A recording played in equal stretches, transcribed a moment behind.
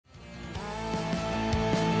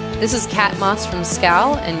This is Kat Moss from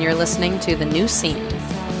Scowl, and you're listening to The New Scene.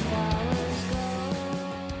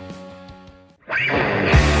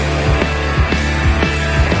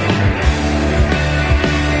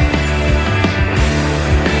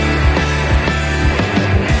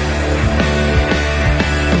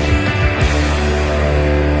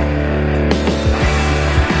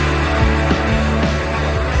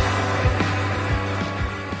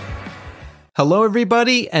 Hello,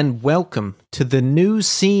 everybody, and welcome to The New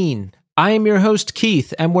Scene. I am your host,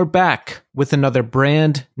 Keith, and we're back with another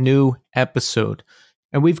brand new episode.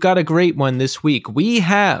 And we've got a great one this week. We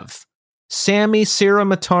have Sammy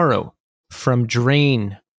Ciaramitaro from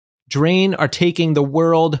Drain. Drain are taking the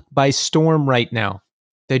world by storm right now.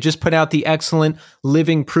 They just put out the excellent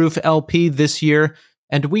Living Proof LP this year,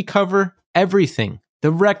 and we cover everything.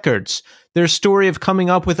 The records, their story of coming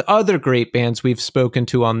up with other great bands we've spoken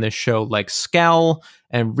to on this show, like Scowl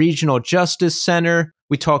and Regional Justice Center.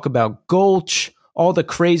 We talk about Gulch, all the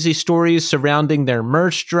crazy stories surrounding their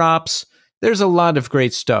merch drops. There's a lot of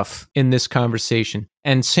great stuff in this conversation.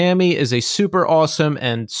 And Sammy is a super awesome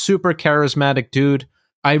and super charismatic dude.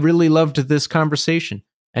 I really loved this conversation,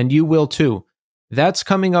 and you will too. That's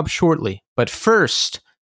coming up shortly. But first,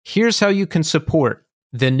 here's how you can support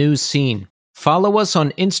The New Scene. Follow us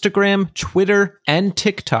on Instagram, Twitter, and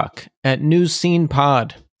TikTok at New Scene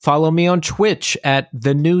Pod. Follow me on Twitch at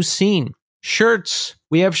The New Scene. Shirts.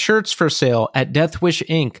 We have shirts for sale at Death Wish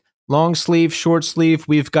Inc. Long sleeve, short sleeve,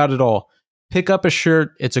 we've got it all. Pick up a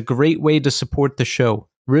shirt. It's a great way to support the show.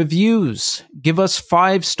 Reviews. Give us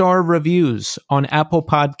 5-star reviews on Apple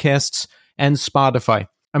Podcasts and Spotify.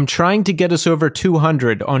 I'm trying to get us over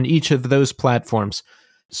 200 on each of those platforms.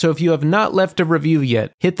 So if you have not left a review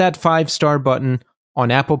yet, hit that 5-star button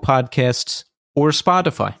on Apple Podcasts or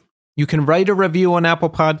Spotify. You can write a review on Apple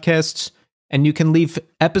Podcasts, and you can leave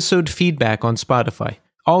episode feedback on Spotify.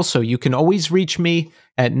 Also, you can always reach me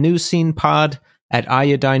at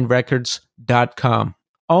newscenepod@iodinerecords.com.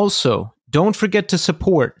 Also, don't forget to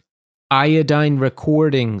support Iodine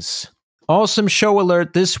Recordings. Awesome show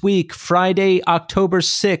alert this week, Friday, October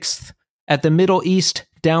 6th, at the Middle East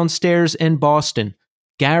Downstairs in Boston.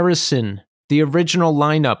 Garrison, the original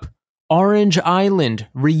lineup, Orange Island,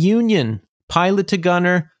 Reunion, Pilot to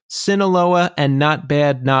Gunner, Sinaloa, and Not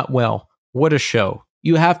Bad, Not Well. What a show.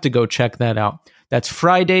 You have to go check that out. That's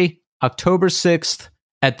Friday, October 6th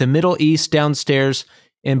at the Middle East Downstairs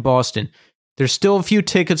in Boston. There's still a few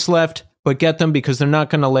tickets left, but get them because they're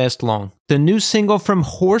not going to last long. The new single from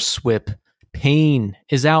Horsewhip, Pain,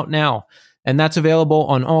 is out now, and that's available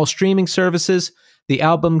on all streaming services. The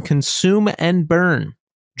album Consume and Burn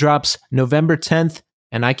drops November 10th,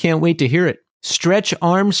 and I can't wait to hear it. Stretch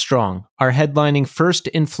Armstrong are headlining First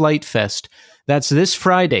in Flight Fest. That's this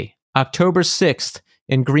Friday, October 6th,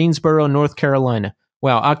 in Greensboro, North Carolina.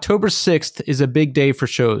 Wow, October 6th is a big day for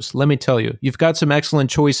shows, let me tell you. You've got some excellent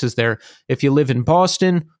choices there if you live in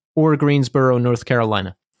Boston or Greensboro, North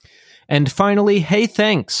Carolina. And finally, Hey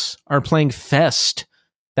Thanks are playing Fest.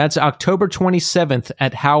 That's October 27th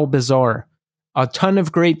at How Bizarre. A ton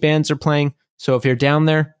of great bands are playing, so if you're down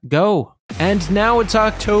there, go. And now it's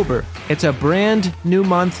October. It's a brand new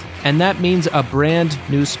month, and that means a brand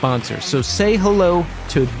new sponsor. So say hello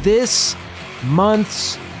to this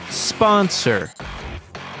month's sponsor,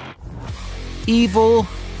 Evil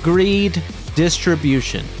Greed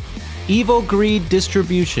Distribution. Evil Greed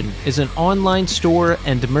Distribution is an online store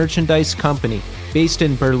and merchandise company based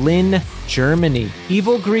in Berlin, Germany.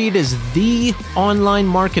 Evil Greed is the online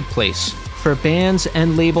marketplace for bands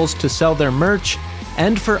and labels to sell their merch,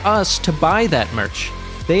 and for us to buy that merch.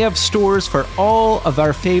 They have stores for all of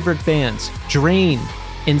our favorite bands: Drain,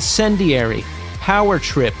 Incendiary, Power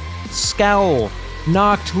Trip, Scowl,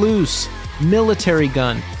 Knocked Loose, Military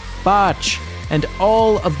Gun, Botch, and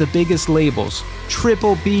all of the biggest labels: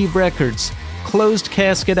 Triple B Records, Closed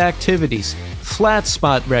Casket Activities, Flat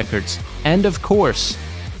Spot Records, and of course,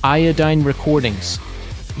 Iodine Recordings.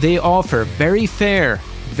 They offer very fair,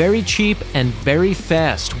 very cheap, and very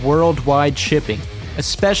fast worldwide shipping,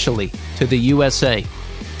 especially to the USA.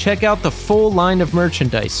 Check out the full line of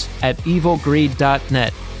merchandise at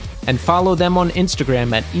evilgreed.net and follow them on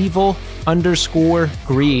Instagram at evil_greed.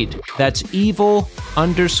 That's evil_greed.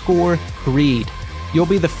 You'll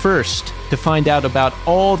be the first to find out about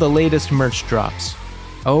all the latest merch drops.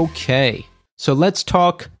 Okay, so let's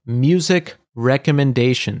talk music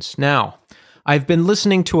recommendations. Now, I've been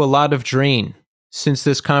listening to a lot of Drain since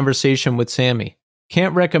this conversation with Sammy.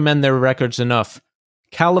 Can't recommend their records enough.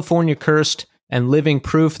 California Cursed and Living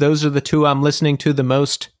Proof, those are the two I'm listening to the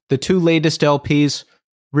most. The two latest LPs,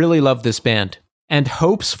 really love this band. And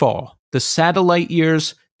Hopes Fall, the Satellite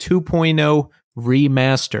Years 2.0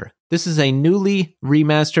 Remaster. This is a newly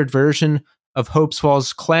remastered version of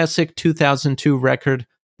Hopesfall's classic 2002 record,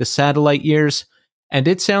 The Satellite Years, and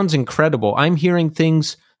it sounds incredible. I'm hearing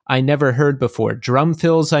things I never heard before, drum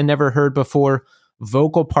fills I never heard before,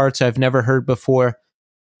 vocal parts I've never heard before,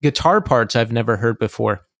 guitar parts I've never heard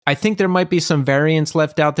before. I think there might be some variants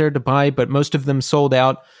left out there to buy, but most of them sold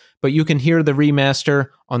out. But you can hear the remaster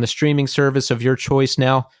on the streaming service of your choice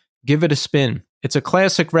now. Give it a spin. It's a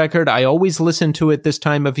classic record. I always listen to it this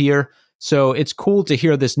time of year, so it's cool to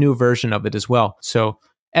hear this new version of it as well. So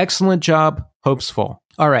excellent job, Hopesfall.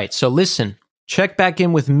 All right, so listen, check back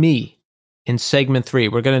in with me in segment 3.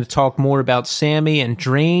 We're going to talk more about Sammy and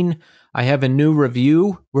Drain. I have a new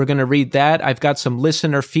review. We're going to read that. I've got some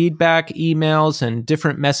listener feedback, emails, and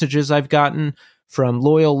different messages I've gotten from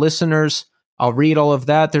loyal listeners. I'll read all of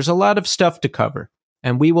that. There's a lot of stuff to cover,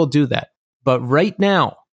 and we will do that. But right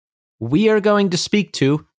now, we are going to speak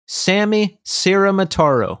to Sammy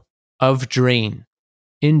Ciaramitaro of Drain.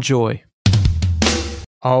 Enjoy.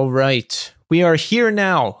 All right. We are here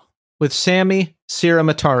now with Sammy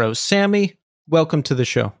Ciaramitaro. Sammy, welcome to the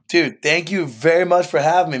show. Dude, thank you very much for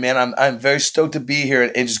having me, man. I'm very stoked to be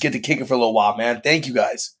here and just get to kick it for a little while, man. Thank you,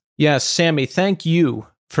 guys. Yes, Sammy, thank you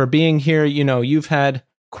for being here. You know, you've had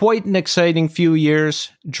quite an exciting few years.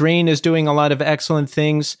 Drain is doing a lot of excellent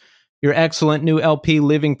things. Your excellent new LP,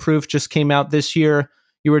 Living Proof, just came out this year.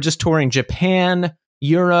 You were just touring Japan,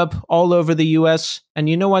 Europe, all over the US. And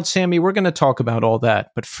you know what, Sammy? We're going to talk about all that.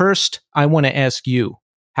 But first, I want to ask you,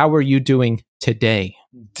 how are you doing today?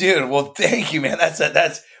 Dude, well, thank you, man.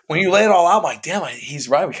 That's when you lay it all out, I'm like, damn, he's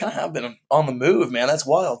right. We kind of have been on the move, man. That's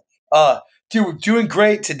wild. Dude, we're doing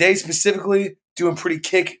great today specifically. Doing pretty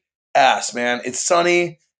kick ass, man. It's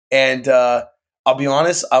sunny, and I'll be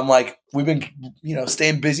honest, I'm like, we've been,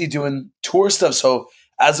 staying busy doing tour stuff. So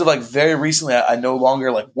as of like very recently, I no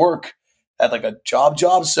longer like work at like a job.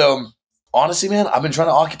 So honestly, man, I've been trying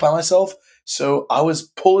to occupy myself. So I was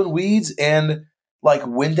pulling weeds and like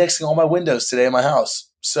Windexing all my windows today in my house.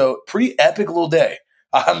 So pretty epic little day.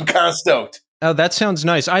 I'm kind of stoked. Oh, that sounds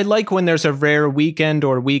nice. I like when there's a rare weekend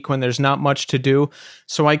or week when there's not much to do.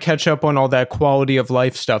 So I catch up on all that quality of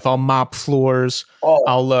life stuff. I'll mop floors.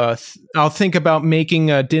 Oh. I'll think about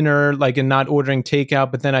making a dinner, like, and not ordering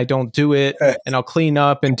takeout, but then I don't do it. And I'll clean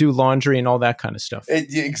up and do laundry and all that kind of stuff.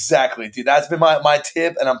 Exactly, dude. That's been my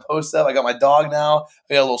tip. And I'm posted up. I got my dog now.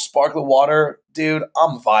 I got a little sparkling water. Dude,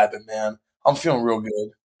 I'm vibing, man. I'm feeling real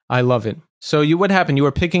good. I love it. So what happened? You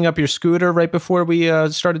were picking up your scooter right before we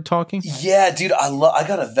started talking? Yeah, dude. I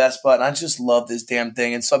got a Vespa and I just love this damn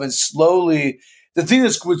thing. And so I've been slowly. The thing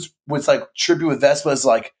that's what's like trippy with Vespa is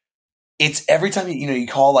like, it's every time you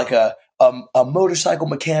call like a motorcycle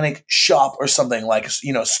mechanic shop or something, like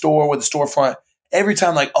store with a storefront. Every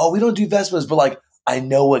time like, oh, we don't do Vespas, but like I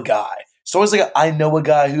know a guy. So always like I know a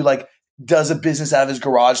guy who like does a business out of his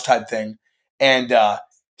garage type thing, and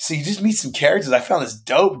so you just meet some characters. I found this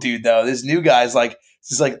dope dude though. This new guy's like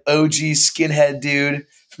this like OG skinhead dude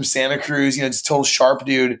from Santa Cruz. Just total sharp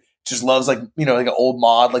dude. Just loves like like an old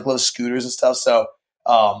mod, like loves scooters and stuff. So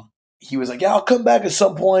he was like, yeah, I'll come back at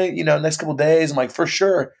some point. Next couple of days. I'm like, for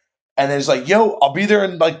sure. And then it's like, yo, I'll be there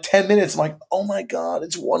in like 10 minutes. I'm like, oh my god,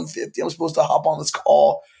 it's 1:50. I'm supposed to hop on this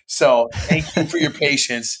call. So thank you for your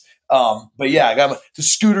patience. But yeah, I got the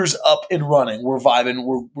scooters up and running. We're vibing.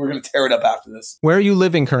 We're gonna tear it up after this. Where are you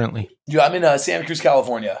living currently? Yeah, I'm in Santa Cruz,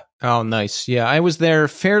 California. Oh, nice. Yeah, I was there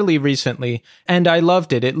fairly recently, and I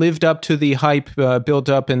loved it. It lived up to the hype built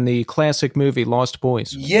up in the classic movie Lost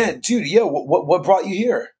Boys. Yeah, dude. Yeah, what brought you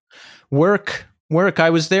here? Work. I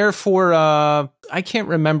was there for, I can't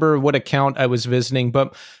remember what account I was visiting,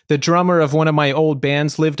 but the drummer of one of my old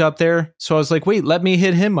bands lived up there. So I was like, wait, let me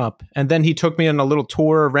hit him up. And then he took me on a little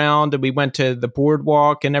tour around and we went to the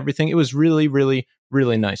boardwalk and everything. It was really, really,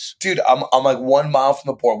 really nice. Dude, I'm like 1 mile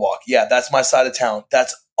from the boardwalk. Yeah, that's my side of town.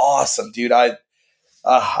 That's awesome, dude. I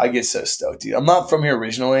get so stoked, dude. I'm not from here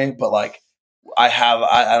originally, but like I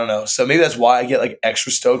don't know. So maybe that's why I get like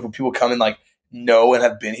extra stoked when people come and like know and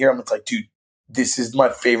have been here. I'm like, dude, this is my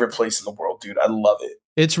favorite place in the world, dude. I love it.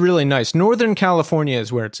 It's really nice. Northern California is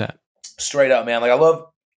where it's at. Straight up, man. Like I love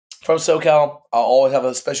from SoCal. I'll always have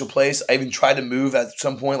a special place. I even tried to move at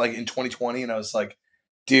some point, like in 2020, and I was like,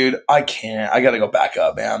 dude, I can't. I got to go back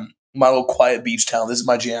up, man. My little quiet beach town. This is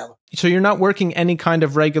my jam. So you're not working any kind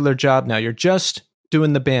of regular job now. You're just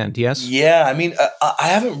doing the band, yes? Yeah. I mean, I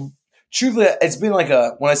haven't. Truthfully, it's been like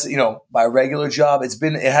when I say my regular job. It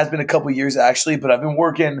has been a couple of years actually, but I've been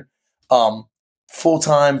working full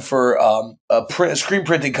time for a screen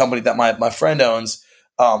printing company that my friend owns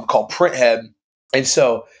called Printhead, and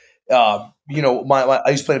so I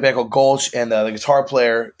used to play in a band called Gulch, and the guitar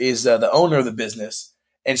player is the owner of the business.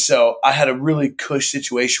 And so I had a really cush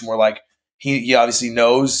situation where like he obviously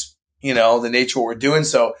knows, the nature of what we're doing.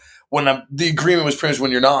 So the agreement was pretty much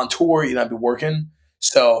when you're not on tour, you're not be working.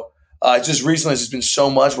 So just recently it's just been so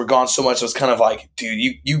much, we're gone so much. I was kind of like, dude,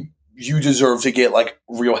 you deserve to get like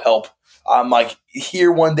real help. I'm like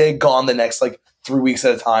here one day, gone the next like 3 weeks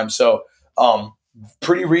at a time. So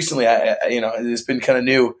pretty recently, it's been kind of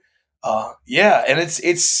new. And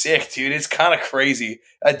it's sick, dude. It's kind of crazy.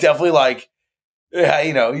 I definitely like,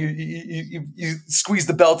 you squeeze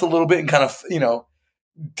the belt a little bit and kind of,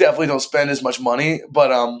 definitely don't spend as much money,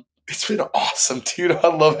 but it's been awesome, dude. I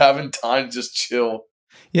love having time to just chill.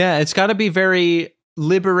 Yeah, it's got to be very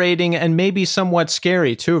liberating and maybe somewhat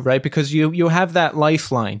scary too, right? Because you have that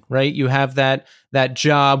lifeline, right? You have that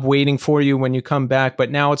job waiting for you when you come back,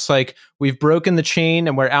 but now it's like we've broken the chain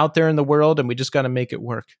and we're out there in the world and we just got to make it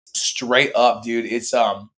work. Straight up, dude. It's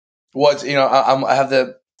I have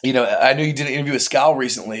the I know you did an interview with Scal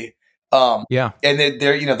recently. Yeah, and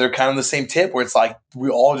they're kind of the same tip where it's like we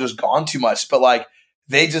all just gone too much, but like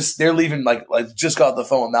they're leaving like just got off the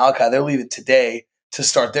phone with Malachi. They're leaving today to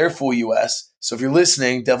start their full US. So if you're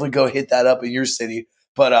listening, definitely go hit that up in your city.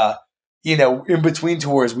 But in between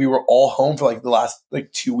tours, we were all home for like the last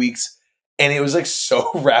like 2 weeks, and it was like so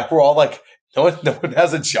rad. We're all like, no one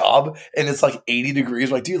has a job, and it's like 80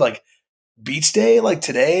 degrees. We're like, dude, like beach day, like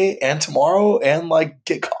today and tomorrow, and like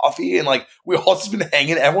get coffee, and like we all just been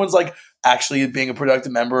hanging. Everyone's like actually being a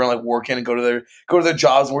productive member and like working and go to their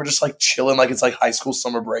jobs. And we're just like chilling, like it's like high school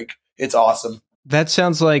summer break. It's awesome. That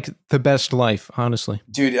sounds like the best life, honestly.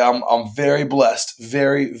 Dude, I'm very blessed.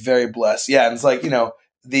 Very, very blessed. Yeah, and it's like,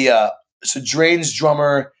 so Drain's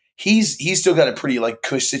drummer, he's still got a pretty like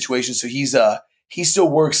cush situation. So he still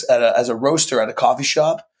works as a roaster at a coffee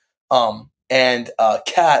shop. And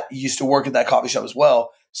Kat used to work at that coffee shop as well.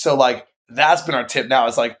 So like that's been our tip now.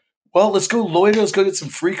 It's like, well, let's go loiter, let's go get some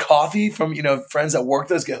free coffee from, friends that work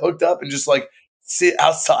with us, get hooked up and just like sit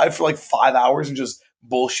outside for like 5 hours and just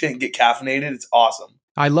bullshit and get caffeinated. It's awesome.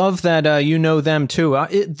 I love that you know them too.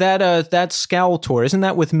 That Scowl tour, isn't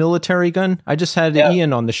that with Military Gun? I just had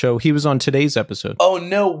Ian on the show. He was on today's episode. Oh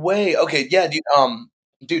no way. Okay, yeah,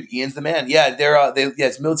 dude, Ian's the man. Yeah,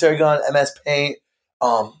 it's Military Gun, MS Paint.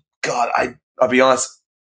 God, I'll be honest,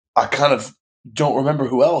 I kind of don't remember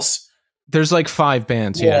who else. There's like 5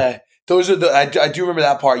 bands. Yeah. Those are I do remember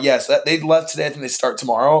that part. Yes, they left today. I think they start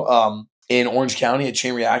tomorrow. In Orange County at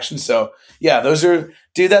Chain Reaction. So yeah, those are,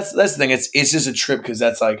 dude, that's the thing. It's just a trip because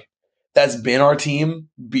that's been our team,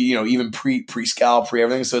 even pre-Scal,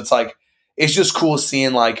 pre-everything. So it's like, it's just cool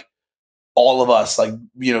seeing like all of us, like,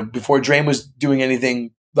 before Drain was doing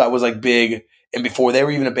anything that was like big and before they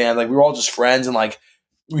were even a band, like we were all just friends and like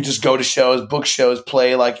we just go to shows, book shows,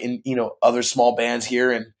 play like in, other small bands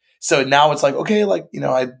here. And so now it's like, okay, like,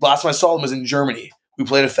 last time I saw them was in Germany. We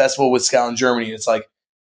played a festival with Scal in Germany. And it's like,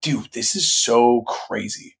 dude, this is so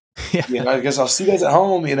crazy. Yeah. I guess I'll see you guys at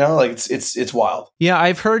home, like it's wild. Yeah,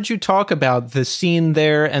 I've heard you talk about the scene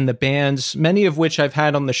there and the bands, many of which I've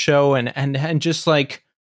had on the show, and just like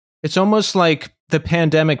it's almost like the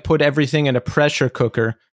pandemic put everything in a pressure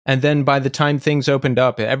cooker, and then by the time things opened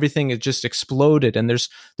up, everything has just exploded, and there's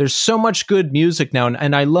so much good music now,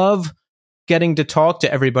 and I love getting to talk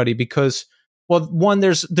to everybody because, well, one,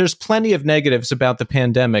 there's plenty of negatives about the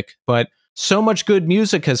pandemic, but so much good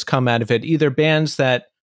music has come out of it, either bands that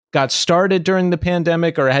got started during the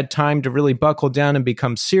pandemic or had time to really buckle down and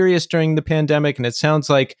become serious during the pandemic. And it sounds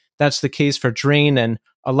like that's the case for Drain and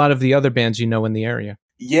a lot of the other bands in the area.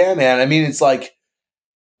 Yeah, man. I mean, it's like,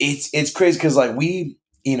 it's crazy because like we,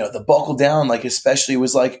 the buckle down, like especially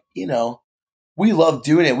was like, we loved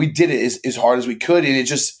doing it. We did it as hard as we could. And it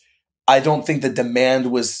just, I don't think the demand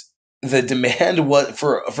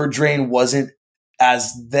for Drain wasn't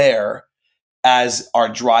as there as our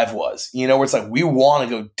drive was, where it's like, we want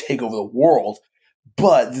to go take over the world,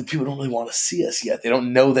 but the people don't really want to see us yet. They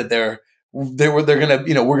don't know that they're going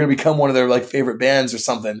to, we're going to become one of their like favorite bands or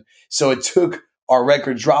something. So it took our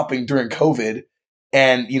record dropping during COVID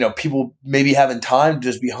and, people maybe having time to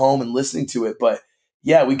just be home and listening to it. But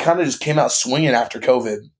yeah, we kind of just came out swinging after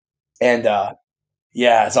COVID and,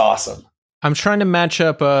 yeah, it's awesome. I'm trying to match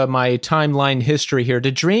up my timeline history here.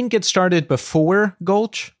 Did Drain get started before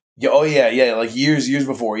Gulch? Yeah, oh yeah, like years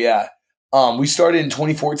before, yeah. We started in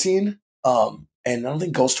 2014, and I don't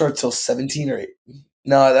think Gulch started till 17 or 8.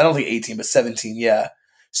 No, I don't think 18, but 17, yeah.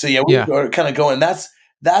 So yeah, we were kind of going.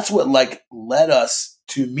 That's what like led us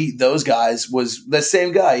to meet those guys. Was the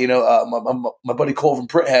same guy, my buddy Cole from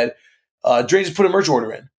Printhead. Drain just put a merch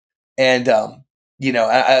order in, and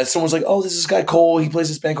someone's like, oh, this is this guy Cole. He plays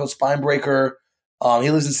this band called Spinebreaker.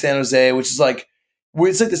 He lives in San Jose, which is like, where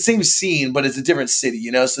it's like the same scene, but it's a different city,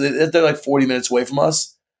 So they're like 40 minutes away from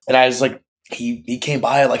us. And I was like, he came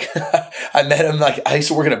by, like, I met him, like, I used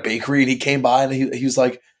to work at a bakery, and he came by, and he was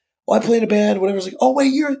like, oh, I play in a band, whatever. I was like, oh,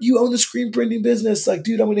 wait, you own the screen printing business. Like,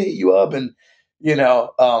 dude, I'm going to hit you up. And,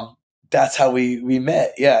 that's how we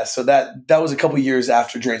met. Yeah. So that was a couple years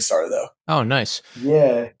after Drain started, though. Oh, nice.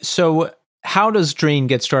 Yeah. So how does Drain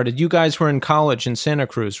get started? You guys were in college in Santa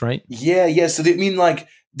Cruz, right? Yeah. So like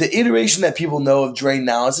the iteration that people know of Drain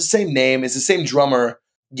now, it's the same name, it's the same drummer,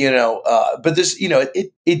 but this,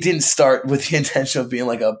 it didn't start with the intention of being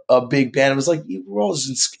like a big band. It was like, we're all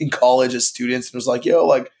just in college as students, and it was like, yo,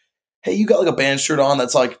 like, hey, you got like a band shirt on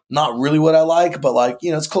that's like not really what I like, but like,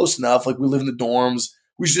 it's close enough. Like, we live in the dorms,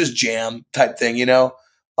 we should just jam type thing,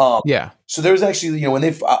 Yeah. So there was actually, when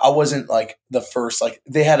I wasn't like the first, like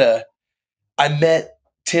I met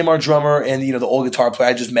Tim, our drummer, and the old guitar player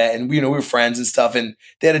I just met, and we were friends and stuff. And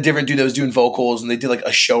they had a different dude that was doing vocals, and they did like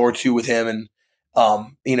a show or two with him, and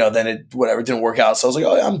then it didn't work out. So I was like,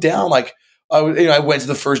 oh, I'm down. Like I went to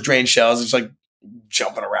the first Drain show. I was just like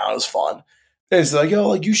jumping around. It was fun. And it's like, yo,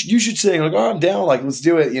 like you should sing. Like, oh, I'm down. Like, let's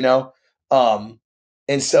do it.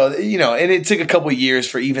 And so and it took a couple of years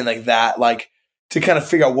for even like that, like to kind of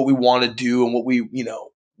figure out what we want to do and what we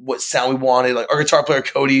what sound we wanted. Like, our guitar player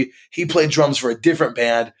Cody, he played drums for a different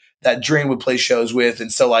band that Drain would play shows with,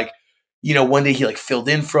 and so like, one day he like filled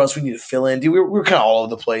in for us. We needed to fill in. Dude, we were kind of all over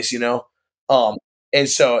the place, And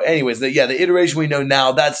so, anyways, the iteration we know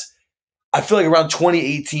now, I feel like around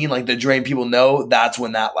 2018, like the Drain people know, that's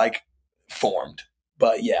when that like formed.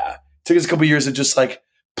 But yeah, it took us a couple of years of just like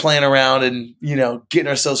playing around and getting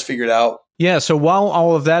ourselves figured out. Yeah. So while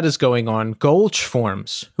all of that is going on, Gulch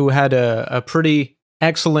forms, who had a pretty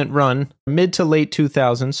excellent run, mid to late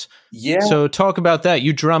 2000s. Yeah. So talk about that.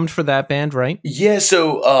 You drummed for that band, right? Yeah.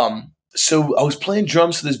 So I was playing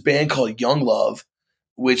drums for this band called Young Love,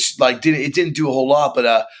 which like didn't do a whole lot,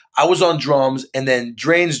 but I was on drums, and then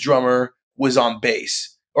Drain's drummer was on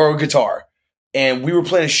bass or guitar, and we were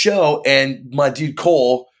playing a show, and my dude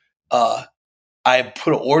Cole, I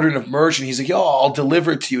put an order in of merch, and he's like, yo, I'll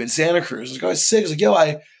deliver it to you in Santa Cruz. I was like, oh, it's sick. I was like,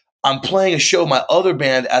 yo, I'm playing a show with my other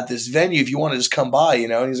band at this venue if you want to just come by,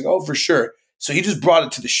 and he's like, oh, for sure. So he just brought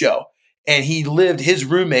it to the show, and his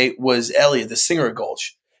roommate was Elliot, the singer of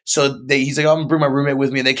Gulch. So he's like, I'm going to bring my roommate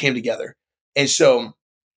with me, and they came together. And so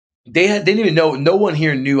they didn't even know, no one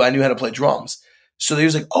here knew I knew how to play drums. So they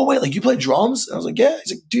was like, oh, wait, like you play drums? And I was like, yeah.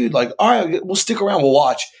 He's like, dude, like, all right, we'll stick around, we'll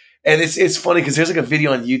watch. And it's funny because there's like a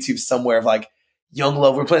video on YouTube somewhere of like Young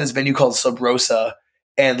Love. We're playing this venue called Sub Rosa,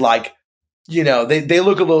 and like, they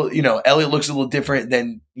look a little, Elliot looks a little different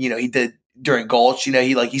than, he did during Gulch.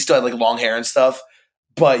 He still had like long hair and stuff,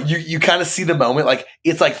 but you kind of see the moment, like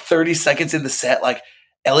it's like 30 seconds in the set, like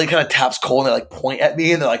Elliot kind of taps Cole and they like point at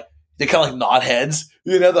me, and they kind of like nod heads,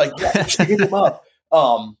 they're like, yeah, shaking him up.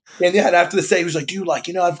 And after the set, he was like, dude, like,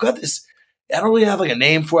 I've got this, I don't really have like a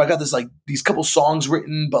name for it. I got this, like these couple songs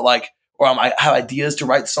written, but like, or I have ideas to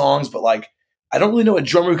write songs, but like, I don't really know a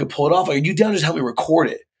drummer who could pull it off. Like, are you down to just help me record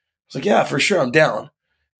it? I was like, yeah, for sure, I'm down.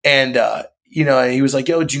 And, and he was like,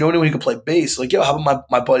 yo, do you know anyone who can play bass? Like, yo, how about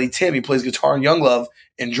my buddy Tim? He plays guitar in Young Love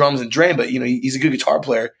and drums and Drain, but, he's a good guitar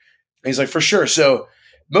player. And he's like, for sure. So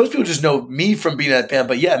most people just know me from being at that band,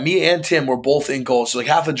 but yeah, me and Tim were both in Gulch. So like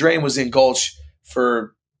half of Drain was in Gulch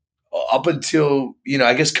for up until,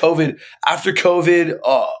 I guess COVID. After COVID,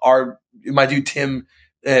 my dude Tim,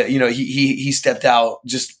 he stepped out.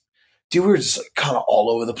 Just, dude, we were just like kind of all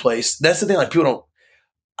over the place. That's the thing, like people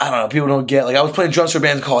don't get. Like, I was playing drums for a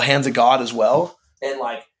band called Hands of God as well. And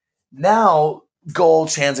like now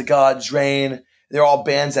Gulch, Hands of God, Drain, they're all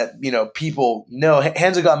bands that, people know.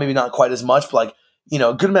 Hands of God maybe not quite as much, but like,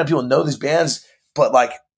 a good amount of people know these bands. But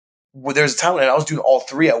like, there's a time when I was doing all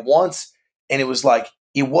three at once, and it was like,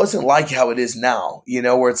 it wasn't like how it is now,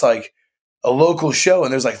 where it's like a local show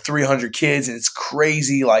and there's like 300 kids and it's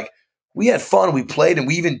crazy. Like, we had fun, we played, and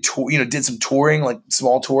we even did some touring, like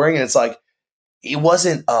small touring, and it's like, it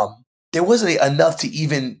wasn't there wasn't enough to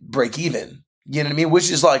even break even. You know what I mean?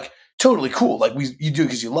 Which is like totally cool. Like, you do it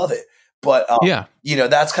because you love it. But yeah,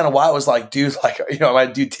 that's kind of why I was like, dude, like, my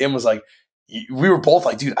dude Tim was like, we were both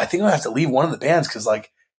like, dude, I think I'm gonna have to leave one of the bands because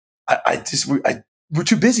like we're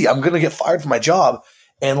too busy. I'm gonna get fired from my job,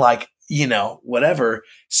 and like, whatever.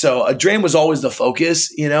 So Drain was always the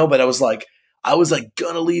focus, but I was like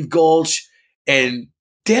gonna leave Gulch, and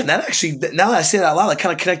damn, that actually, now that I say that out loud, I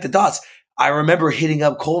kind of connect the dots. I remember hitting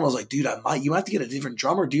up Cole and I was like, dude, you might have to get a different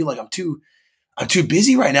drummer, dude. Like, I'm too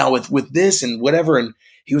busy right now with this and whatever. And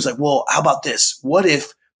he was like, well, how about this? What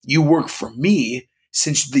if you work for me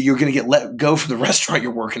since you're going to get let go from the restaurant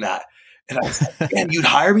you're working at. And I was like, man, you'd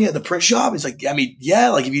hire me at the print shop? He's like, I mean, yeah,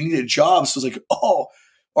 like if you need a job. So I was like, oh,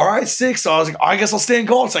 all right, sick. So I was like, I guess I'll stay in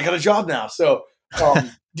Gulch. I got a job now. So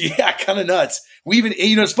yeah, kind of nuts. We even,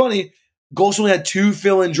 it's funny. Gulch only had 2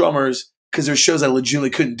 fill-in drummers because there's shows I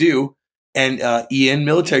legitimately couldn't do. And Ian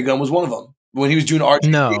Military Gun was one of them. When he was doing RJ.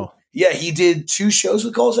 No. Yeah, he did 2 shows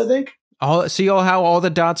with Gulch, I think. How all the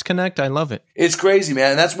dots connect? I love it. It's crazy,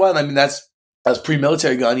 man. And that's why, I mean, that's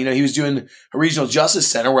pre-Military Gun. He was doing a regional justice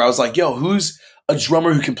center where I was like, yo, who's a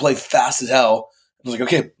drummer who can play fast as hell? I was like,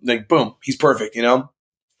 okay, like, boom, he's perfect,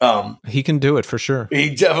 he can do it for sure.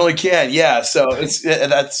 He definitely can. Yeah. So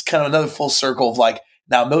that's kind of another full circle of like,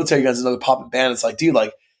 now Military Gun's another popping band. It's like, dude,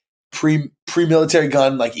 like pre-Military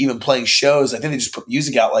Gun, like even playing shows, I think they just put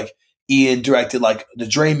music out. Like Ian directed like the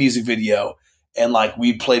Dre music video, and like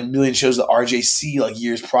we played a million shows at RJC like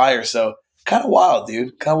years prior. So kind of wild,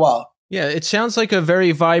 dude. Kind of wild. Yeah, it sounds like a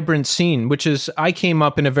very vibrant scene, which is, I came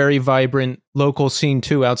up in a very vibrant local scene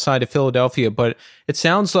too outside of Philadelphia, but it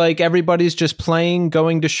sounds like everybody's just playing,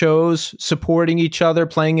 going to shows, supporting each other,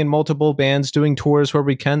 playing in multiple bands, doing tours where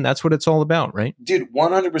we can. That's what it's all about, right? Dude,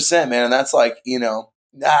 100%, man. And that's like,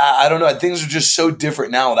 I don't know. Things are just so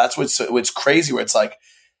different now. That's what's crazy, where it's like,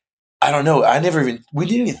 I don't know. We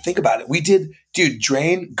didn't even think about it. We did, dude,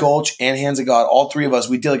 Drain, Gulch, and Hands of God, all 3 of us,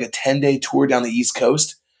 we did like a 10-day tour down the East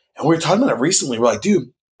Coast. And we were talking about it recently. We're like,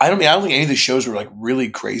 dude, I don't think any of the shows were like really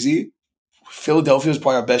crazy. Philadelphia was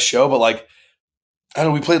probably our best show, but like, I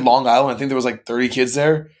don't know, we played Long Island. I think there was like 30 kids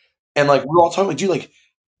there. And like, we were all talking like, dude, like,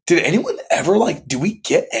 did anyone ever like, do we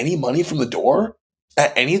get any money from the door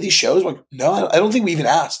at any of these shows? Like, no, I don't think we even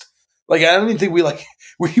asked. Like, I don't even think it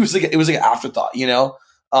was like an afterthought,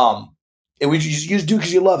 and we just do it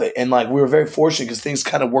because you love it. And like, we were very fortunate because things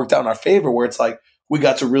kind of worked out in our favor, where it's like, we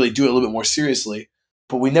got to really do it a little bit more seriously.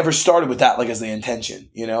 But we never started with that like as the intention,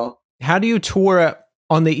 How do you tour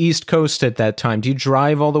on the East Coast at that time? Do you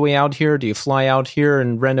drive all the way out here? Do you fly out here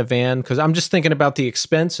and rent a van? Because I'm just thinking about the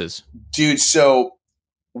expenses. Dude, so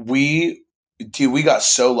we got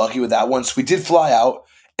so lucky with that one. So we did fly out,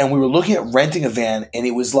 and we were looking at renting a van, and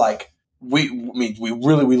it was like, we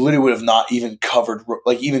literally would have not even covered,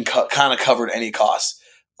 like even kind of covered any costs.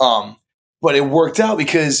 But it worked out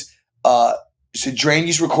because so Drain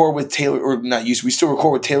used to record with Taylor, or not used, we still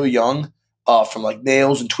record with Taylor Young from like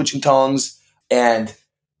Nails and Twitching Tongues. And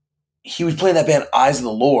he was playing that band Eyes of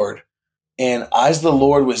the Lord. And Eyes of the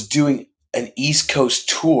Lord was doing an East Coast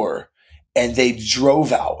tour, and they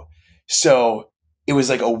drove out. So it was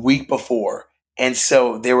like a week before. And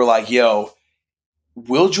so they were like, yo,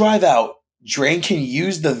 we'll drive out. Drain can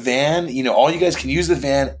use the van. All you guys can use the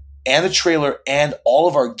van and the trailer and all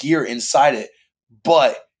of our gear inside it.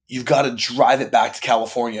 But you've got to drive it back to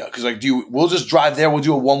California. Because like, dude, we'll just drive there. We'll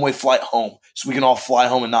do a one-way flight home so we can all fly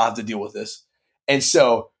home and not have to deal with this. And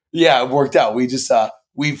so, yeah, it worked out. We just,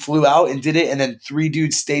 we flew out and did it. And then 3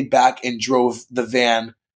 dudes stayed back and drove the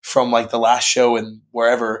van from like the last show and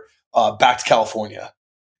wherever back to California.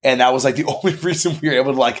 And that was like the only reason we were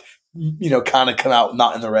able to like, kind of come out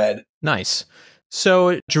not in the red. Nice.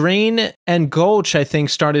 So Drain and Gulch, I think,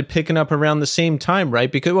 started picking up around the same time,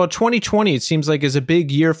 right? Because, 2020, it seems like is a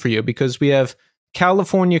big year for you because we have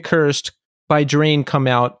California Cursed by Drain come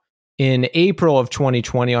out in April of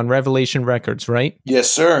 2020 on Revelation Records, right?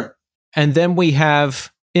 Yes, sir. And then we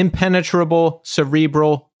have Impenetrable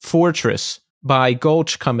Cerebral Fortress by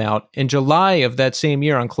Gulch come out in July of that same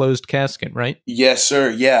year on Closed Casket, right? Yes, sir.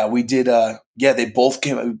 Yeah, we did. They both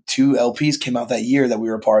came out. 2 LPs came out that year that we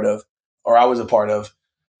were a part of, or I was a part of,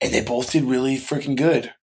 and they both did really freaking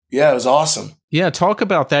good. Yeah, it was awesome. Yeah, talk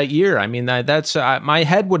about that year. I mean, that's my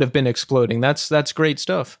head would have been exploding. That's great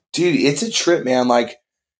stuff. Dude, it's a trip, man. Like,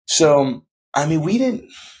 so, I mean, we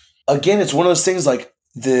didn't, again, it's one of those things like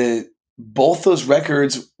both those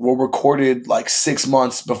records were recorded like 6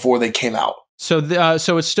 months before they came out. So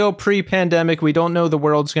so it's still pre-pandemic. We don't know the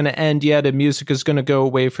world's going to end yet, and music is going to go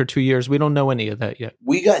away for 2 years. We don't know any of that yet.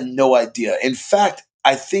 We got no idea. In fact,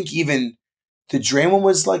 I think even the Drain one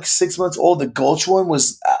was like 6 months old. The Gulch one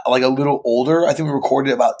was like a little older. I think we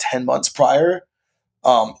recorded it about 10 months prior.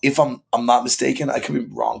 If I'm not mistaken, I could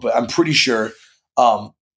be wrong, but I'm pretty sure.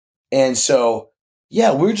 And so,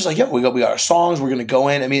 yeah, we were just like, yeah, we got our songs. We're going to go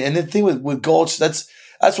in. I mean, and the thing with Gulch, that's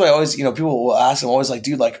why I always, people will ask, I'm always like,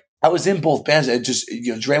 dude, like I was in both bands. It just,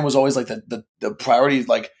 Drain was always like the priority,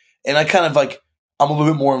 like, and I kind of like, I'm a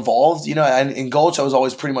little bit more involved, and in Gulch, I was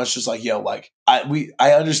always pretty much just like, yo, like I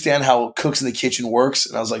understand how cooks in the kitchen works.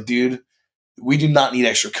 And I was like, dude, we do not need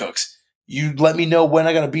extra cooks. You let me know when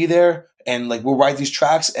I got to be there, and like, we'll write these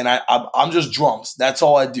tracks, and I'm just drums. That's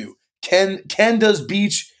all I do. Ken does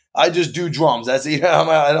beach. I just do drums. That's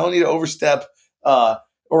I don't need to overstep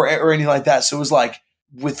or anything like that. So it was like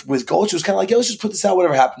with Gulch, it was kind of like, yo, let's just put this out.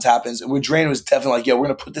 Whatever happens, happens. And with Drain, it was definitely like, yo, we're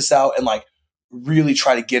gonna put this out and like really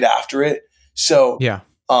try to get after it. So yeah,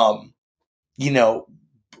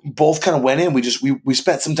 both kind of went in. We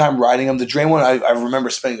spent some time writing them. The Drain one, I remember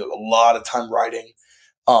spending a lot of time writing.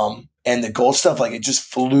 And the Gulch stuff, like it just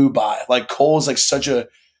flew by. Like Cole is like such a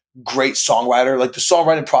great songwriter. Like the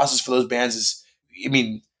songwriting process for those bands is, I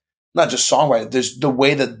mean, not just songwriting. There's the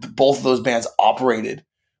way that both of those bands operated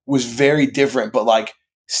was very different, but like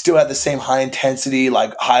still had the same high intensity,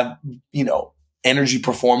 like high, energy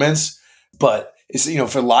performance. But it's,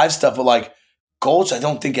 for live stuff, but like Gulch, I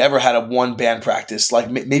don't think ever had a one band practice. Like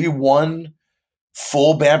maybe one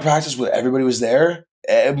full band practice where everybody was there.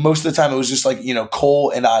 Most of the time it was just like, Cole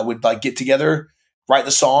and I would like get together, write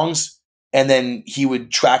the songs, and then he would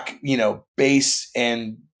track, bass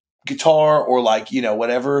and guitar or like,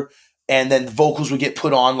 whatever. And then vocals would get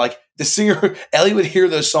put on. Like the singer, Ellie would hear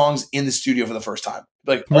those songs in the studio for the first time.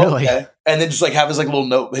 Like, really? Okay. And then just like have his like little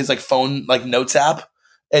note, his like phone, like notes app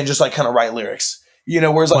and just like kind of write lyrics,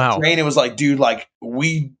 whereas like Drain, it was like, dude, like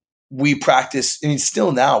we practice. I mean,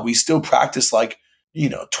 still now we still practice like,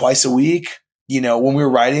 twice a week. When we were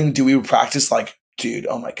writing, we would practice like, dude,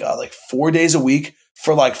 oh my God, like 4 days a week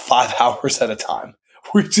for like 5 hours at a time.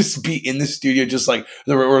 We'd just be in the studio, just like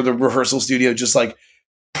the rehearsal studio, just like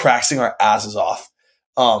practicing our asses off.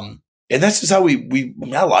 And that's just how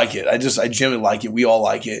I like it. I genuinely like it. We all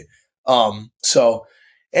like it. So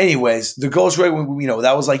anyways, the Gulch record,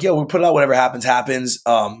 that was like, yo, we'll put it out, whatever happens, happens.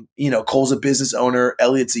 Cole's a business owner.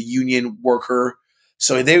 Elliot's a union worker.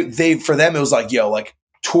 So they, for them, it was like, yo, like,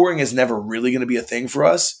 touring is never really going to be a thing for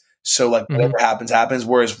us. So like whatever happens, happens.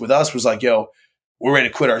 Whereas with us was like, yo, we're ready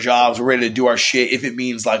to quit our jobs. We're ready to do our shit. If it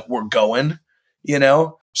means like we're going,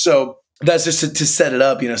 so that's just to set it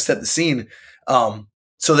up, set the scene.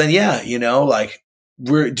 So then, like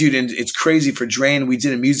and it's crazy for Drain. We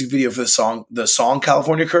did a music video for the song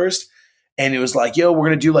California Cursed. And it was like, yo, we're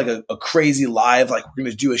going to do like a crazy live, like we're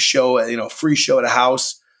going to do a show, a free show at a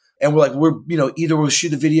house. And we're like, either we'll shoot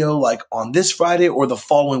the video like on this Friday or the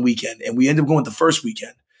following weekend. And we ended up going with the first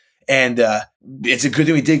weekend. And it's a good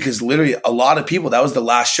thing we did because literally a lot of people, that was the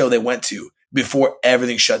last show they went to before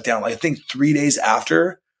everything shut down. Like I think 3 days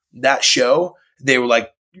after that show, they were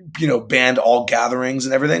like, banned all gatherings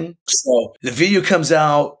and everything. So the video comes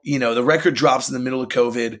out, the record drops in the middle of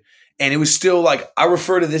COVID. And it was still like, I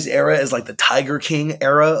refer to this era as like the Tiger King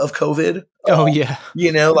era of COVID. Oh, yeah.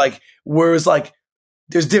 Like where it's like,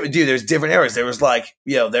 there's different eras. There was like,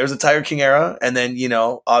 there's a Tiger King era. And then,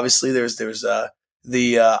 obviously there's the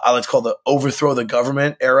I like to call the overthrow the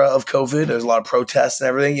government era of COVID. There's a lot of protests and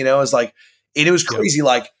everything, it's like, and it was crazy. Yeah.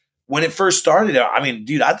 Like when it first started, I mean,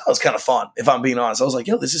 dude, I thought it was kind of fun, if I'm being honest. I was like,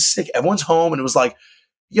 yo, this is sick. Everyone's home. And it was like,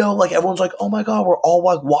 yo, like everyone's like, oh my God, we're all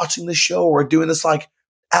like watching the show. We're doing this like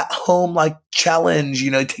at home, like challenge,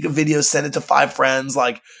 take a video, send it to 5 friends.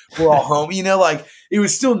 Like we're all home, like it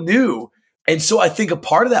was still new. And so I think a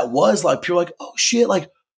part of that was like, people like, oh shit, like,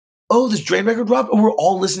 oh, this Drain record dropped. Oh, we're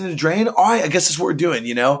all listening to Drain. All right, I guess that's what we're doing,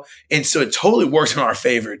 And so it totally works in our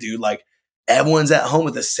favor, dude. Like everyone's at home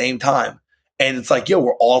at the same time. And it's like, yo,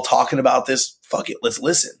 we're all talking about this. Fuck it, let's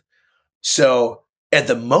listen. So at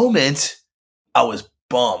the moment, I was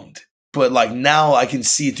bummed. But like now I can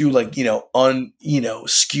see through like,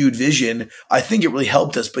 skewed vision. I think it really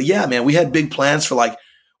helped us. But yeah, man, we had big plans for like,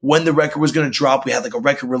 when the record was going to drop. We had like a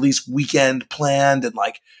record release weekend planned and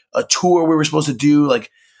like a tour we were supposed to do.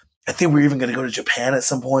 Like, I think we were even going to go to Japan at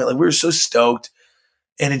some point. Like we were so stoked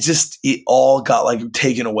and it all got like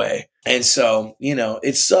taken away. And so,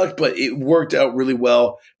 it sucked, but it worked out really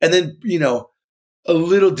well. And then, a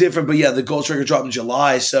little different, but yeah, the Gulch record dropped in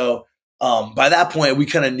July. So, by that point we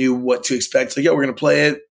kind of knew what to expect. So yeah, we're going to play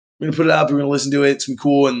it. We're going to put it out. We're going to listen to it. It's going to be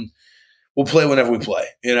cool. And we'll play whenever we play,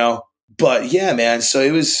 But yeah, man. So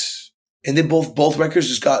it was, and then both records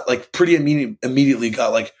just got like pretty immediately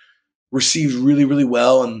got like received really, really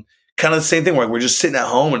well. And kind of the same thing where we're just sitting at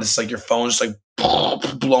home and it's like your phone's just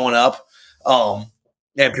like blowing up.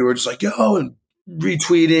 And people were just like, yo, and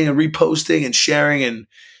retweeting and reposting and sharing. And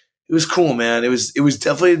it was cool, man. It was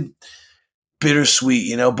definitely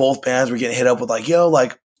bittersweet. Both bands were getting hit up with like, yo,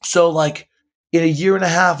 like, so like in a year and a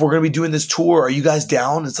half, we're going to be doing this tour. Are you guys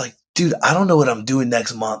down? It's like, dude, I don't know what I'm doing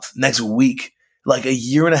next month, next week, like a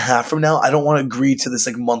year and a half from now. I don't want to agree to this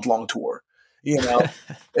like month-long tour.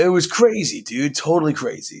 It was crazy, dude. Totally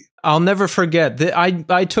crazy. I'll never forget that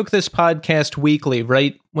I took this podcast weekly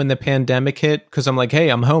right when the pandemic hit because I'm like, hey,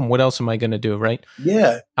 I'm home. What else am I going to do? Right.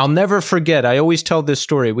 Yeah. I'll never forget. I always tell this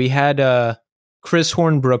story. We had Chris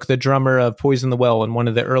Hornbrook, the drummer of Poison the Well, in one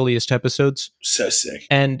of the earliest episodes. So sick.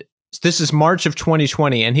 And this is March of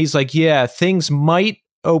 2020. And he's like, yeah, things might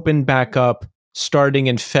open back up starting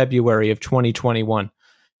in February of 2021.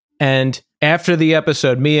 And after the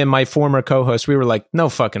episode, me and my former co-host, we were like, no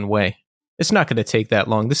fucking way. It's not going to take that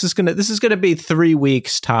long. This is going to be 3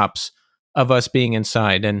 weeks tops of us being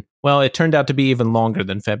inside. And well, it turned out to be even longer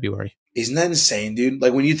than February. Isn't that insane, dude?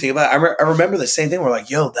 Like when you think about it, I remember the same thing. We're like,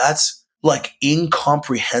 yo, that's like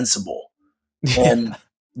incomprehensible. And,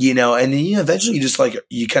 you know, and then eventually you just like,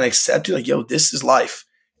 you kind of accept it like, yo, this is life.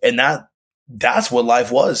 And that's what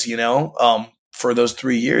life was, you know, for those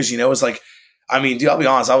 3 years, you know, it's like, I mean, dude, I'll be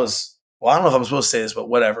honest. I don't know if I'm supposed to say this, but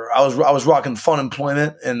whatever. I was rocking fun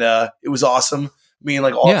employment and it was awesome. Me and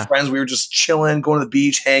like all our friends, we were just chilling, going to the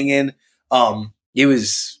beach, hanging. It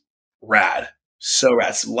was rad. So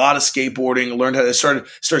rad. A lot of skateboarding. Learned how to start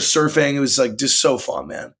surfing. It was like just so fun,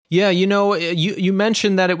 man. Yeah, you know, you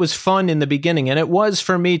mentioned that it was fun in the beginning, and it was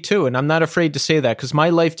for me too. And I'm not afraid to say that because my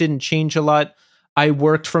life didn't change a lot. I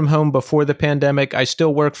worked from home before the pandemic. I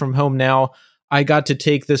still work from home now. I got to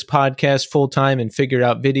take this podcast full time and figure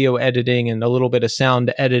out video editing and a little bit of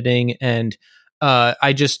sound editing. And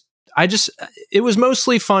I just, it was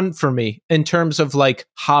mostly fun for me in terms of like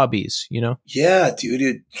hobbies, you know? Yeah,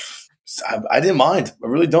 dude. I didn't mind. I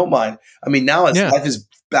really don't mind. I mean, now life is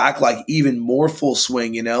back like even more full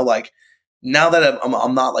swing, you know, like now that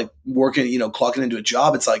I'm not like working, you know, clocking into a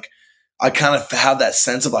job, it's like, I kind of have that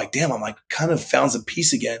sense of like, damn, I'm like kind of found some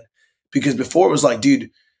peace again, because before it was like,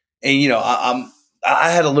 dude, and you know,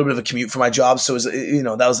 I had a little bit of a commute for my job, so it was, you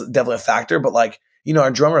know, that was definitely a factor. But like, you know,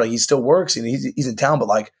 our drummer, like, he still works and he's in town, but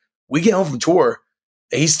like we get home from tour,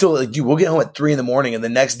 and he's still like, dude, we'll get home at 3 a.m, and the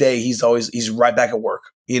next day he's right back at work,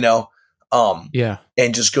 you know,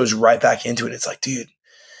 and just goes right back into it. It's like, dude,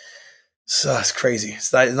 so it's crazy.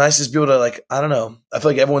 It's nice to just be able to like, I don't know. I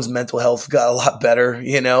feel like everyone's mental health got a lot better,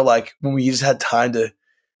 you know, like when we just had time to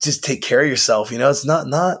just take care of yourself, you know, it's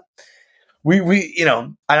not we, you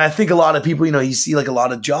know, and I think a lot of people, you know, you see like a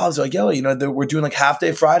lot of jobs like, yo, you know, we're doing like half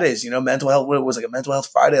day Fridays, you know, mental health. What it was like a mental health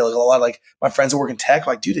Friday. Like a lot of like my friends that work in tech,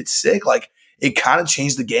 like, dude, it's sick. Like it kind of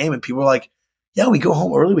changed the game, and people are like, yeah, we go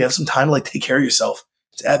home early. We have some time to like take care of yourself.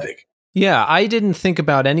 It's epic. Yeah. I didn't think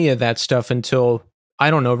about any of that stuff until, I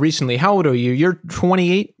don't know, recently. How old are you? You're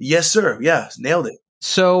 28? Yes, sir. Yeah. Nailed it.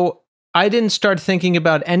 So I didn't start thinking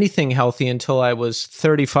about anything healthy until I was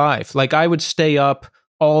 35. Like I would stay up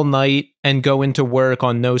all night and go into work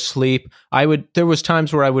on no sleep. There was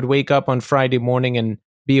times where I would wake up on Friday morning and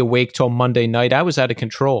be awake till Monday night. I was out of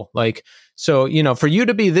control. Like, so, you know, for you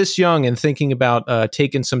to be this young and thinking about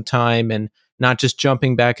taking some time and not just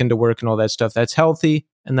jumping back into work and all that stuff, that's healthy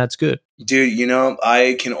and that's good. Dude, you know,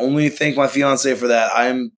 I can only thank my fiance for that.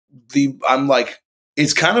 I'm like,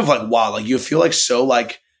 it's kind of like, wow, like you feel like so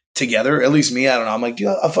like together, at least me, I don't know. I'm like, dude,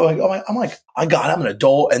 I feel like, I'm an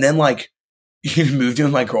adult. And then like, you moved in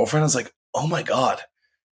with my girlfriend. I was like, oh my God,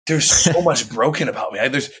 there's so much broken about me.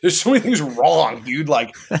 There's so many things wrong, dude.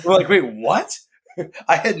 Like, we're like, wait, what?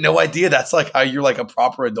 I had no idea that's like how you're like a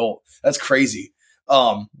proper adult. That's crazy.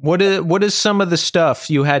 What is some of the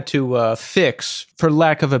stuff you had to fix, for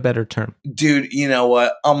lack of a better term? Dude, you know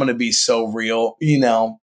what? I'm going to be so real. You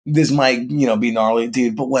know, this might, you know, be gnarly,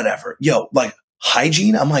 dude, but whatever. Yo, like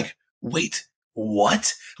hygiene. I'm like, wait,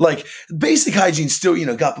 what? Like basic hygiene still, you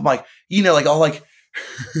know, got like, you know, like all like,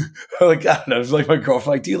 like, I don't know. It's like my girlfriend,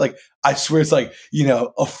 like, dude, like, I swear it's like, you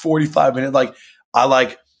know, a 45-minute, like, I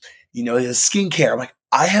like, you know, skincare. I'm like,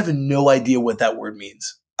 I have no idea what that word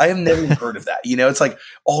means. I have never heard of that. You know, it's like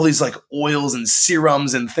all these like oils and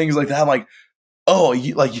serums and things like that. I'm like, oh,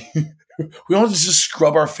 we don't just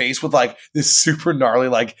scrub our face with like this super gnarly,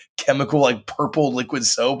 like chemical, like purple liquid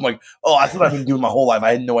soap. I'm like, oh, that's what I've been doing my whole life.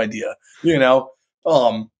 I had no idea, you know?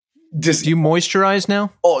 Do you moisturize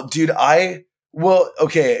now? Oh, dude,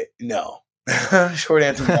 okay, no. Short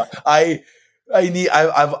answer, no.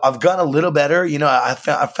 I've gotten a little better. You know, I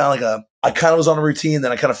found like I kind of was on a routine,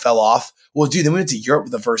 then I kind of fell off. Well, dude, then we went to Europe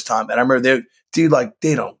for the first time, and I remember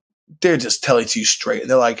they're just telling it to you straight. And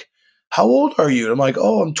they're like, how old are you? And I'm like,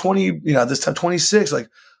 oh, I'm 20, you know, this time 26. Like,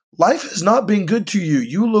 life has not been good to you.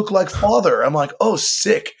 You look like father. I'm like, oh,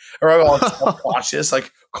 sick. Or I'm all self-conscious, like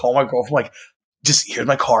call my girlfriend, like, just here's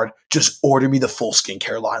my card. Just order me the full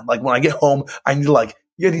skincare line. Like when I get home, I need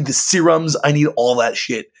the serums. I need all that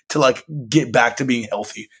shit to like get back to being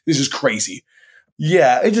healthy. This is crazy.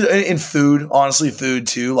 Yeah. It just, and food, honestly, food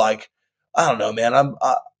too. Like, I don't know, man.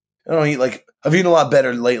 I don't eat like, I've eaten a lot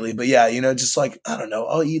better lately, but yeah, you know, just like, I don't know.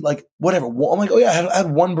 I'll eat like whatever. I'm like, oh yeah, I had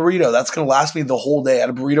one burrito. That's going to last me the whole day. I had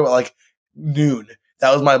a burrito at like noon.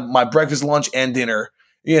 That was my breakfast, lunch, and dinner,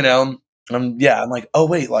 you know? I'm like, oh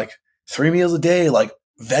wait, like 3 meals a day, like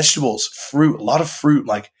vegetables, fruit, a lot of fruit.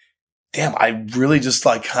 Like, damn, I really just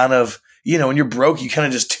like kind of, when you're broke, you kind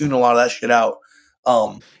of just tune a lot of that shit out.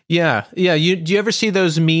 Yeah. Do you ever see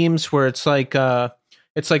those memes where it's like a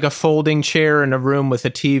folding chair in a room with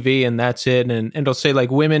a TV and that's it, and it'll say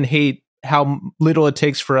like women hate how little it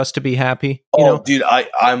takes for us to be happy. Dude,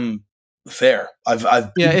 I'm fair. I've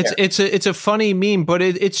Yeah, been there. it's a funny meme, but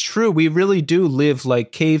it's true. We really do live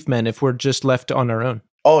like cavemen if we're just left on our own.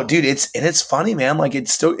 Oh, dude, it's funny, man. Like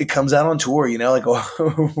it comes out on tour, like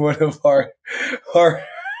one of our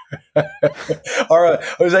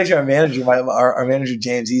it was actually our manager, our manager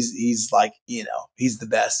James. He's like, he's the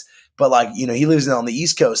best. But like, he lives on the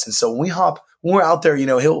East Coast, and so when we're out there,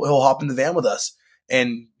 he'll hop in the van with us,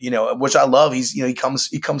 and which I love. He's he comes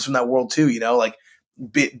from that world too, like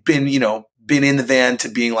been in the van to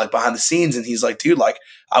being like behind the scenes, and he's like, dude, like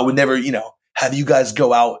I would never have you guys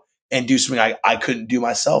go out and do something I couldn't do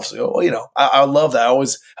myself. So I love that. I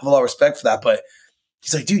always have a lot of respect for that, but.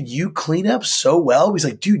 He's like, dude, you clean up so well. He's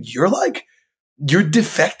like, dude, you're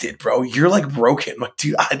defected, bro. You're like broken. I'm like,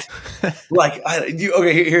 dude,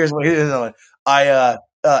 okay, here's another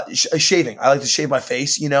one. Shaving. I like to shave my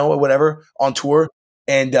face, or whatever on tour.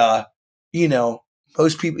 And,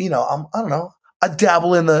 most people, I don't know. I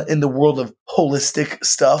dabble in the world of holistic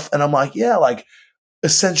stuff. And I'm like, yeah, like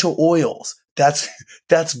essential oils. That's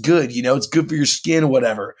good. It's good for your skin or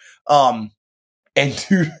whatever. And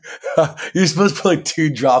dude, you're supposed to put like 2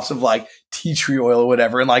 drops of like tea tree oil or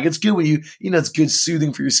whatever. And like, it's good when it's good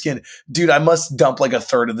soothing for your skin. Dude, I must dump like a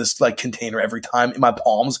third of this like container every time in my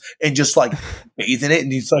palms and just like bathe in it.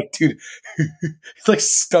 And he's like, dude, it's like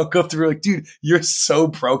stuck up through like, dude, you're so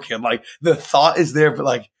broken. Like the thought is there, but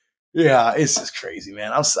like, yeah, it's just crazy,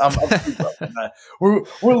 man. I'm pretty broken.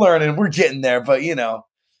 We're learning, we're getting there, but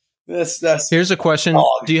that's Here's a question.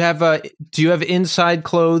 Do you have inside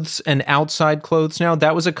clothes and outside clothes now?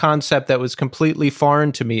 That was a concept that was completely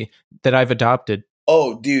foreign to me that I've adopted.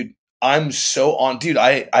 Oh, dude, I'm so on. Dude,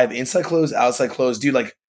 I have inside clothes, outside clothes. Dude,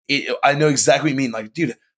 like I know exactly what you mean. Like,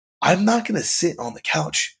 dude, I'm not going to sit on the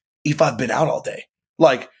couch if I've been out all day.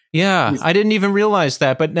 Like, yeah, I didn't even realize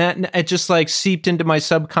that, but it just like seeped into my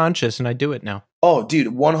subconscious and I do it now. Oh, dude,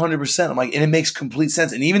 100%. I'm like, and it makes complete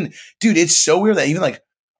sense. And even, dude, it's so weird that even like,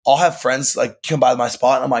 I'll have friends like come by my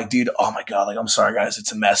spot and I'm like, dude, oh my God, like, I'm sorry guys,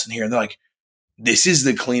 it's a mess in here. And they're like, this is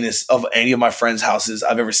the cleanest of any of my friends' houses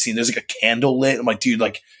I've ever seen. There's like a candle lit. I'm like, dude,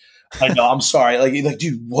 like, I know, I'm sorry. Like,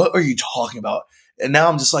 dude, what are you talking about? And now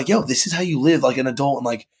I'm just like, yo, this is how you live like an adult and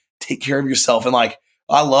like take care of yourself. And like,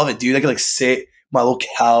 I love it, dude. I can like sit my little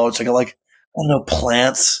couch. I got like, I don't know,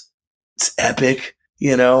 plants. It's epic,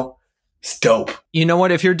 it's dope. You know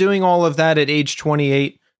what? If you're doing all of that at age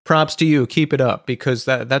 28, props to you. Keep it up because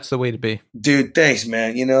that's the way to be. Dude, thanks,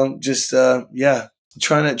 man. Just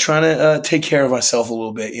trying to take care of myself a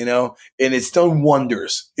little bit, and it's done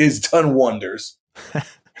wonders. It's done wonders.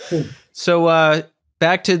 So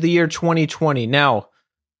back to the year 2020. Now,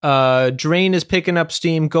 Drain is picking up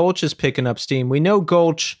steam. Gulch is picking up steam. We know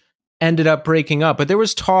Gulch ended up breaking up, but there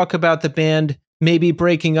was talk about the band maybe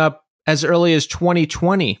breaking up as early as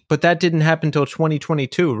 2020, but that didn't happen until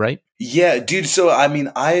 2022, right? Yeah, dude. So, I mean,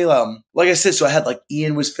 like I said, so I had like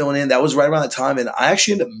Ian was filling in. That was right around that time. And I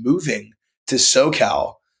actually ended up moving to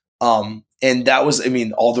SoCal. And that was, I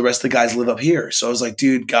mean, all the rest of the guys live up here. So I was like,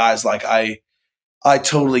 dude, guys, like I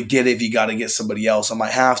totally get it. If you got to get somebody else, I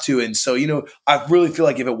might have to. And so, I really feel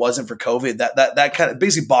like if it wasn't for COVID, that kind of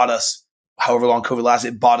basically bought us, however long COVID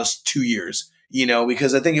lasted, it bought us 2 years,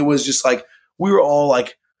 because I think it was just like, we were all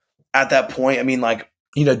like, at that point, I mean, like,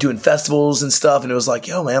 doing festivals and stuff. And it was like,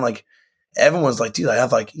 yo, man, like everyone's like, dude, I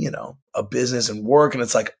have like, a business and work. And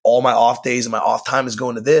it's like all my off days and my off time is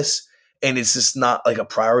going to this. And it's just not like a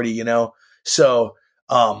priority, So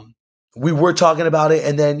we were talking about it.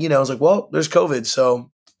 And then, I was like, well, there's COVID. So,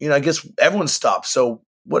 I guess everyone stopped. So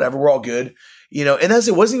whatever, we're all good, and as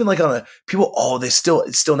it wasn't even like on a people, they still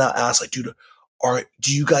now ask like, dude,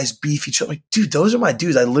 do you guys beef each other? I'm like, dude, those are my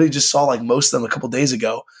dudes. I literally just saw like most of them a couple days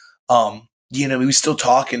ago. We still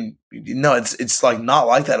talk and it's like not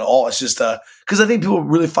like that at all. It's just, cause I think people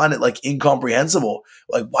really find it like incomprehensible.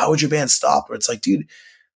 Like, why would your band stop? Or it's like, dude,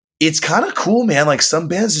 it's kind of cool, man. Like some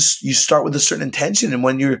bands just, you start with a certain intention and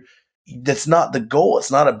when that's not the goal.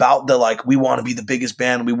 It's not about the, like, we want to be the biggest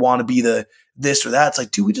band. We want to be the this or that. It's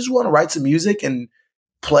like, dude, we just want to write some music and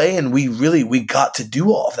play. And we got to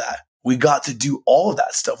do all of that. We got to do all of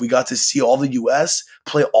that stuff. We got to see all the US,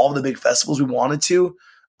 play all the big festivals we wanted to.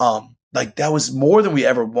 like that was more than we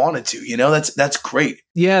ever wanted to, you know, that's great.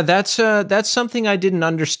 Yeah, that's something I didn't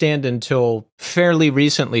understand until fairly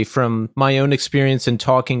recently from my own experience in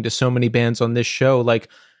talking to so many bands on this show. Like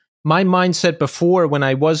my mindset before, when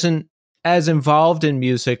I wasn't as involved in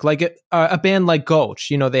music, like a band like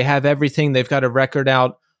Gulch, you know, they have everything. They've got a record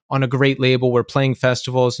out on a great label. We're playing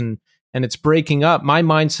festivals and it's breaking up. My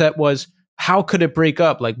mindset was, how could it break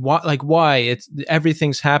up? Like what? Like why? It's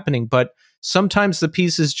everything's happening, but sometimes the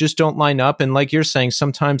pieces just don't line up. And like you're saying,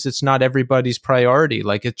 sometimes it's not everybody's priority.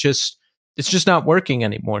 Like it's just not working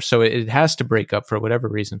anymore. So it has to break up for whatever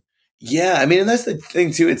reason. Yeah, I mean, and that's the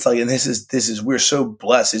thing too. It's like, and this is we're so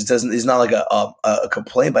blessed. It's not like a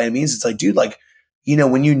complaint by any means. It's like, dude, like, you know,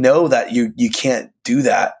 when you know that you can't do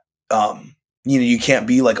that, you know, you can't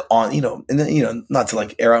be like on, you know, and then, you know, not to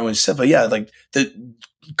like air out stuff, but yeah, like the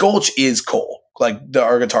Gulch is Cole, like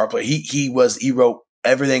our guitar player. He wrote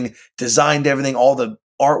everything, designed everything, all the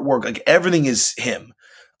artwork, like everything is him.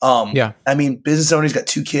 Yeah. I mean, business owner, he's got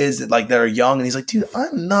 2 kids that are young, and he's like, dude,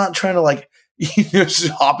 I'm not trying to like, you know, just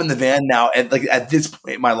hop in the van now at this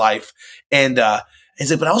point in my life. And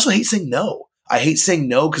he's like, but I also hate saying no. I hate saying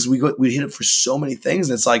no because we hit it for so many things.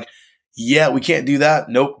 And it's like, yeah, we can't do that.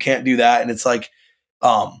 Nope, can't do that. And it's like,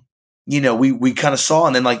 you know, we kind of saw,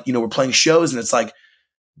 and then like, you know, we're playing shows, and it's like,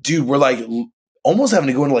 dude, we're like almost having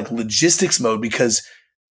to go into like logistics mode because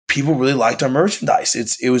people really liked our merchandise.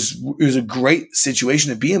 It was a great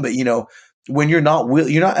situation to be in. But you know, when you're not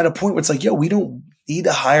at a point where it's like, yo, we don't need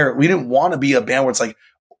to hire. We didn't want to be a band where it's like,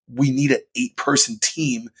 we need an 8-person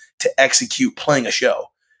team to execute playing a show,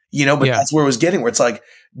 you know, but that's where it was getting, where it's like,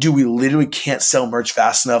 dude, we literally can't sell merch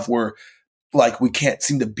fast enough. We're like, we can't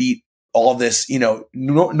seem to beat all this, you know,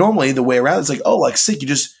 normally the way around it's like, oh, like sick. You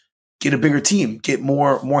just get a bigger team, get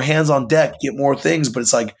more hands on deck, get more things. But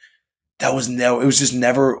it's like, it was just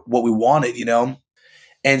never what we wanted, you know?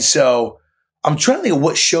 And so I'm trying to think of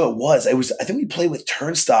what show it was. I think we played with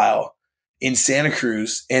Turnstile in Santa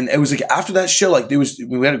Cruz. And it was like, after that show, like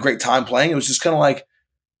we had a great time playing. It was just kind of like,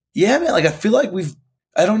 yeah, man, like I feel like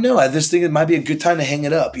I don't know. I just think it might be a good time to hang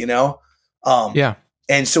it up, you know? Yeah.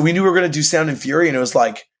 And so we knew we were going to do Sound and Fury. And it was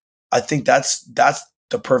like, I think that's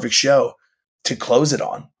the perfect show to close it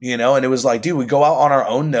on, you know? And it was like, dude, we go out on our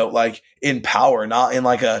own note, like in power, not in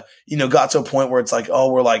like a, you know, got to a point where it's like,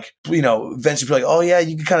 oh, we're like, you know, eventually be like, oh yeah,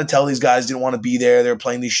 you can kind of tell these guys didn't want to be there. They're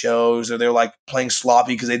playing these shows, or they're like playing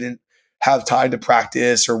sloppy because they didn't have time to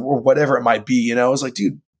practice or whatever it might be. You know, I was like,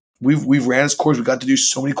 dude, we've ran its course. We got to do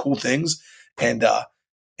so many cool things.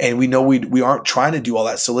 And we know we aren't trying to do all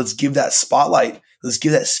that. So let's give that spotlight. Let's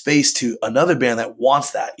give that space to another band that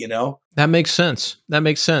wants that, you know? That makes sense.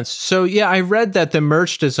 So yeah, I read that the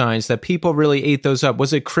merch designs, that people really ate those up.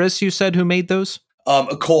 Was it Chris, you said, who made those?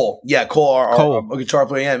 Cole. Yeah, Cole, our guitar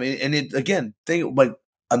player. Yeah. And it, again,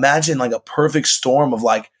 imagine like a perfect storm of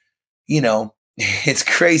like, you know, it's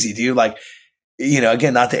crazy, dude. Like, you know,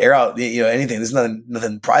 again, not to air out, you know, anything. There's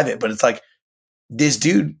nothing private, but it's like, this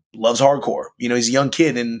dude loves hardcore. You know, he's a young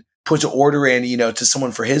kid and puts an order in, you know, to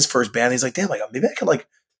someone for his first band. He's like, damn, like maybe I could like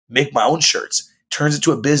make my own shirts. Turns it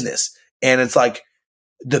to a business. And it's like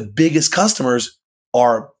the biggest customers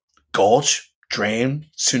are Gulch, Drain,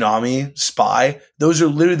 Tsunami, Spy. Those are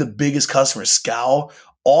literally the biggest customers. Scowl,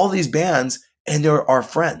 all these bands, and they're our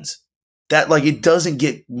friends. That like, it doesn't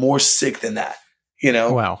get more sick than that, you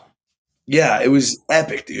know? Wow. Yeah, it was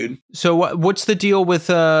epic, dude. So what's the deal with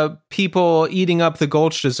people eating up the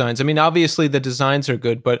Gulch designs? I mean, obviously the designs are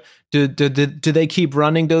good, but do they keep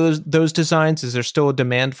running those designs? Is there still a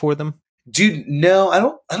demand for them? Dude, no, I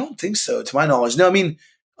don't think so, to my knowledge. No, I mean,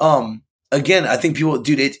 again, I think people,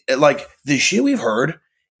 dude, it like the shit we've heard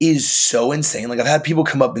is so insane. Like I've had people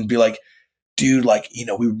come up and be like, dude, like, you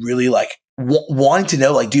know, we really like wanting to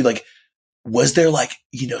know, like, dude, like, was there like,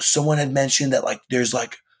 you know, someone had mentioned that like, there's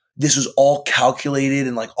like, this was all calculated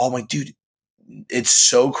and like, oh my dude, it's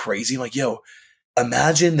so crazy. I'm like, yo,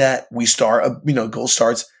 imagine that we start, you know, Gold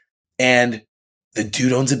starts and the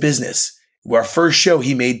dude owns a business. Our first show,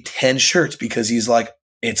 he made 10 shirts because he's like,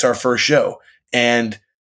 it's our first show and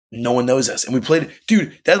no one knows us. And we played,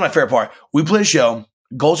 dude, that's my favorite part. We played a show.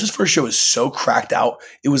 Gulch's first show was so cracked out.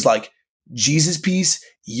 It was like Jesus Piece,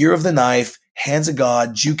 Year of the Knife, Hands of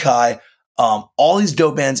God, Jukai, all these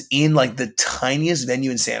dope bands in like the tiniest venue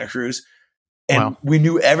in Santa Cruz. And we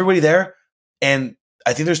knew everybody there. And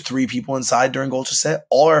I think there's 3 people inside during Gulch's set.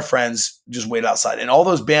 All our friends just waited outside. And all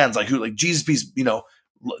those bands like Jesus Piece, you know,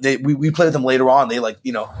 we played with them later on. They like,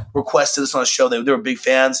 you know, requested us on a show. They were big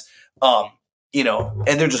fans, you know,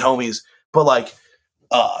 and they're just homies. But like,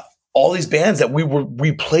 all these bands that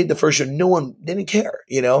we played the first show, no one didn't care,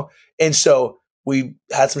 you know? And so we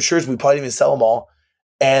had some shirts. We probably didn't even sell them all.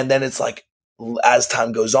 And then it's like, as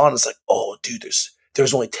time goes on, it's like, oh, dude,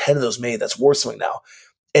 there's only 10 of those made. That's worth something now.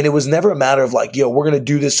 And it was never a matter of like, yo, we're going to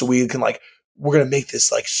do this so we can like, we're going to make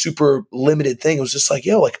this like super limited thing. It was just like,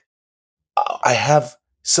 yo, like I have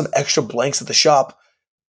some extra blanks at the shop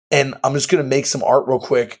and I'm just going to make some art real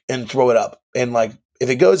quick and throw it up. And like, if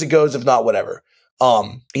it goes, it goes. If not, whatever.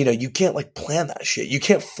 You can't like plan that shit. You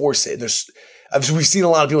can't force it. We've seen a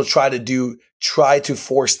lot of people try to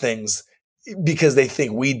force things because they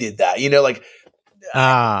think we did that, like,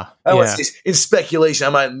 I don't say in speculation. I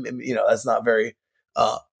might, that's not very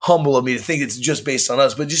humble of me to think it's just based on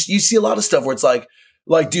us, but just you see a lot of stuff where it's like,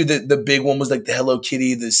 dude, the big one was like the Hello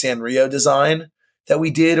Kitty, the Sanrio design that we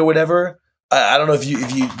did or whatever. I don't know if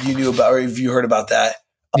you knew about or if you heard about that.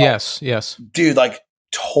 Yes, dude, like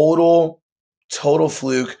total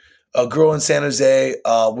fluke. A girl in San Jose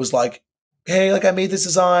was like, hey, like I made this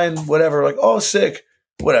design, whatever. Like, oh, sick,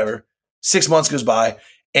 whatever. 6 months goes by,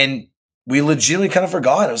 and we legitimately kind of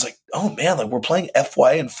forgot. I was like, oh man, like we're playing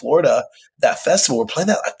FYA in Florida, that festival. We're playing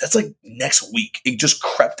that. That's like next week. It just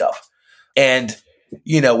crept up, and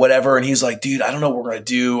whatever. And he's like, dude, I don't know what we're gonna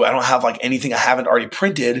do. I don't have like anything I haven't already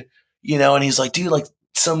printed, And he's like, dude, like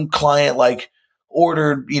some client like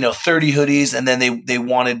ordered 30 hoodies, and then they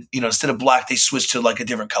wanted instead of black they switched to like a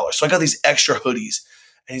different color. So I got these extra hoodies,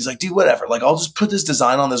 and he's like, dude, whatever. Like I'll just put this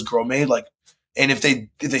design on this girl made like. And if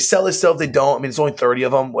they sell this stuff, they don't. I mean, it's only 30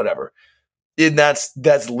 of them, whatever. And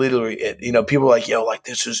that's literally it. People are like, yo, like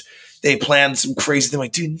they planned some crazy thing. I'm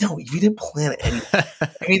like, dude, no, we didn't plan anything.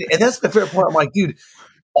 I mean, and that's my favorite part. I'm like, dude,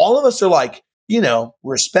 all of us are like,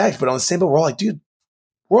 respect, but on the same boat, we're all like, dude,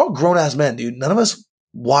 we're all grown ass men, dude. None of us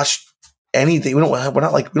watch anything. We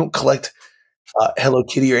don't collect Hello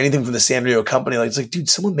Kitty or anything from the Sanrio company. Like, it's like, dude,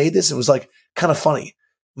 someone made this. And it was like kind of funny.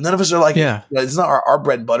 None of us are like, it's not our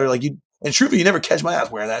bread and butter. Like and truthfully, you never catch my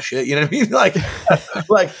ass wearing that shit. You know what I mean?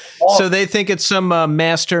 Like, so they think it's some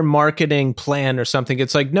master marketing plan or something.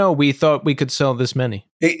 It's like, no, we thought we could sell this many.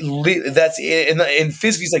 That's it. And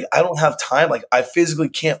physically, it's like, I don't have time. Like, I physically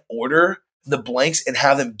can't order the blanks and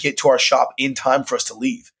have them get to our shop in time for us to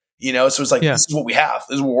leave. So it's like, this is what we have.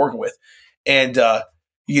 This is what we're working with. And,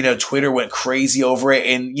 Twitter went crazy over it.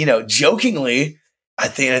 And, jokingly, I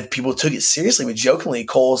think people took it seriously, but jokingly,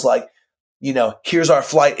 Cole's like, here's our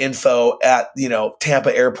flight info at,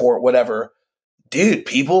 Tampa airport, whatever. Dude,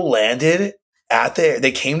 people landed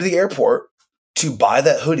they came to the airport to buy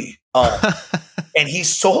that hoodie. And he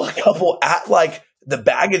sold a couple at like the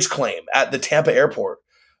baggage claim at the Tampa airport.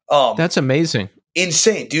 That's amazing.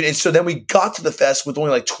 Insane, dude. And so then we got to the fest with only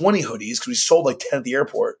like 20 hoodies because we sold like 10 at the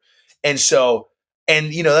airport. And so, that's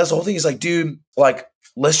the whole thing. He's like, dude, like,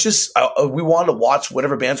 let's just, we wanted to watch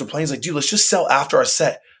whatever bands were playing. He's like, dude, let's just sell after our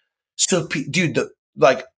set. So, dude,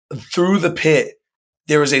 through the pit,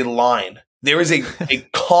 there is a line. There is a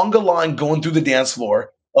conga line going through the dance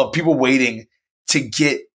floor of people waiting to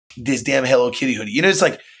get this damn Hello Kitty hoodie. It's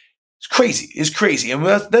like, it's crazy. It's crazy. And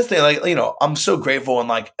that's the thing, like, I'm so grateful. And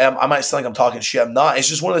like, I might sound like I'm talking shit. I'm not. It's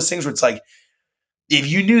just one of those things where it's like, if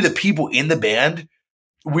you knew the people in the band,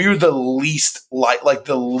 we're the least, like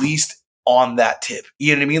the least on that tip.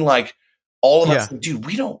 You know what I mean? Like, all of us, dude,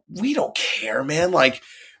 we don't care, man. Like,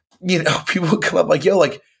 people would come up like, yo,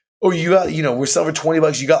 like, oh, you got, we're selling for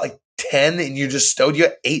 $20. You got like 10 and you're just stoked. You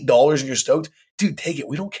got $8 and you're stoked. Dude, take it.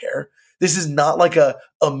 We don't care. This is not like a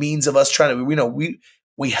means of us trying to,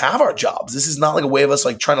 we have our jobs. This is not like a way of us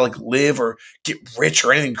like trying to like live or get rich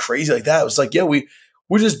or anything crazy like that. It was like, yeah,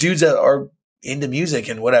 we're just dudes that are into music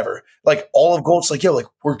and whatever. Like all of Gulch, like, yo, like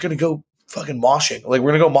we're going to go fucking moshing. Like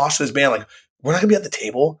we're going to go mosh this band. Like we're not gonna be at the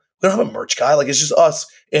table. We don't have a merch guy. Like it's just us.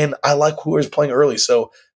 And I like whoever's playing early.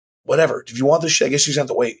 So whatever. If you want this shit, I guess you just have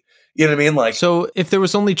to wait. You know what I mean? Like, so if there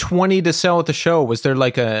was only 20 to sell at the show, was there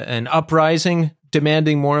like an uprising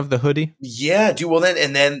demanding more of the hoodie? Yeah, dude. Well,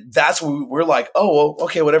 then that's when we're like, oh, well,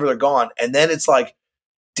 okay, whatever. They're gone. And then it's like,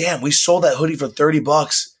 damn, we sold that hoodie for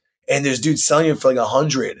 $30, and there's dudes selling it for like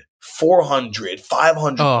 $100, $400,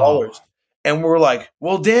 $500. And we're like,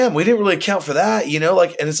 well, damn, we didn't really account for that,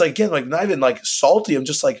 Like, and it's like again, like not even like salty. I'm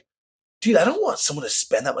just like, dude, I don't want someone to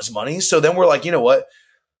spend that much money. So then we're like, you know what?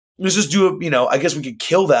 Let's just do it. I guess we could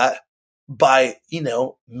kill that by,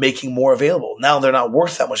 making more available. Now they're not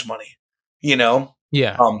worth that much money,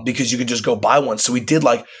 Yeah. Because you could just go buy one. So we did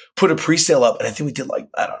like put a pre-sale up, and I think we did like,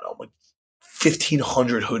 I don't know, like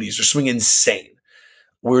 1,500 hoodies or something insane.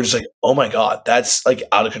 We were just like, oh my God, that's like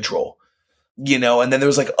out of control, and then there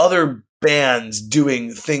was like other bands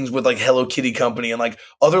doing things with like Hello Kitty company and like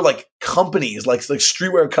other like companies, like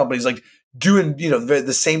streetwear companies, like doing,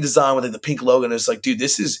 the same design with like the pink logo. And it's like, dude,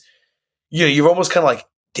 this is, you're almost kind of like,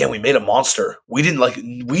 damn, we made a monster. We didn't like,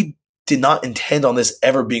 we did not intend on this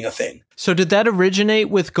ever being a thing. So did that originate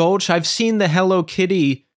with Gulch? I've seen the Hello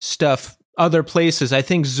Kitty stuff other places. I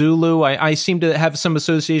think Zulu, I seem to have some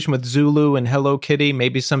association with Zulu and Hello Kitty,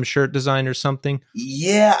 maybe some shirt design or something.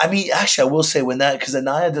 Yeah, I mean, actually, I will say when that, because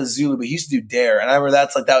Anaya does Zulu, but he used to do Dare, and I remember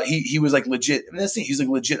that's like that. He was like legit. I mean, that's the thing, he's like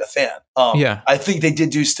legit a fan. Yeah, I think they did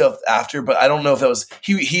do stuff after, but I don't know if that was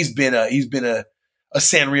he's been a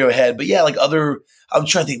Sanrio head, but yeah, like other. I'm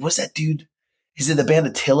trying to think, what's that dude? Is it the band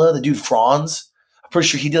Attila? The dude Franz? I'm pretty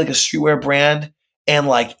sure he did like a streetwear brand, and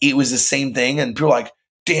like it was the same thing, and people were like,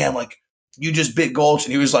 damn, like you just bit Gulch,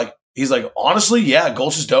 and he's like, honestly, yeah,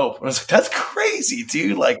 Gulch is dope. And I was like, that's crazy,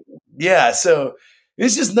 dude. Like, yeah, so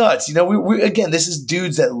it's just nuts. You know, we again, this is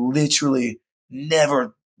dudes that literally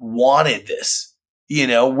never wanted this. You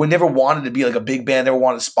know, we never wanted to be like a big band, never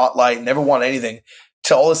wanted a spotlight, never wanted anything.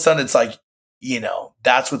 Till all of a sudden it's like, you know,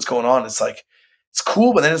 that's what's going on. It's like, it's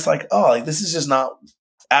cool, but then it's like, oh, like this is just not,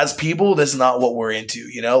 as people, this is not what we're into.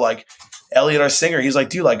 You know, like Elliot, our singer, he's like,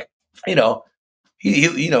 dude, like, you know, he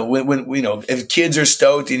you know, when you know, if kids are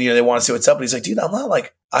stoked and, you know, they want to see what's up, and he's like, dude, I'm not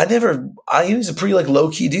like, he's a pretty like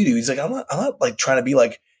low key dude. He's like, I'm not like trying to be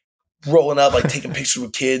like rolling up, like taking pictures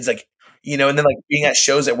with kids, like, you know, and then like being at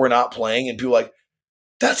shows that we're not playing and people like,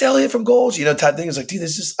 that's Elliot from Gulch, you know, type thing. It's like, dude,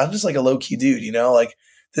 I'm just like a low key dude, you know, like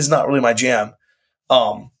this is not really my jam.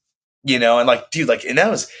 You know, and like, dude, like, and that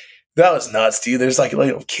was nuts, dude. There's like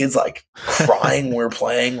kids like crying when we're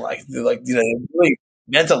playing, like, they're like, you know, it really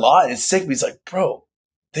meant a lot. It's sick, but it's like, bro,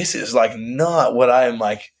 this is like not what I am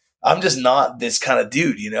like. I'm just not this kind of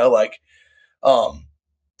dude, you know, like,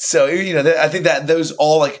 so, you know, I think that those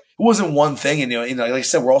all like, it wasn't one thing, and, you know, like I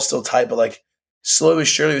said, we're all still tight, but like slowly but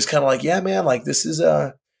surely it was kind of like, yeah, man, like this is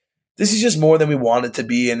just more than we want it to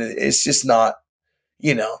be. And it's just not,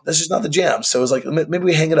 you know, that's just not the jam. So it was like, maybe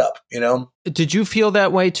we hang it up, you know? Did you feel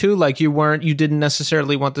that way too? Like you didn't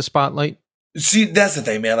necessarily want the spotlight? See, that's the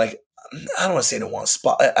thing, man. Like, I don't want to say I don't want a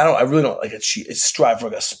spot. I really don't like strive for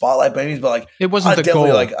like a spotlight by any means, but like, it wasn't the definitely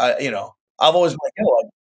goal. Like, you know, I've always been like, yo,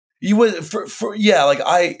 like, you would yeah, like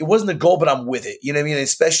it wasn't the goal, but I'm with it. You know what I mean?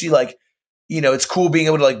 Especially like, you know, it's cool being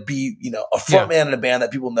able to like be, you know, a front man in a band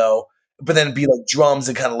that people know, but then be like drums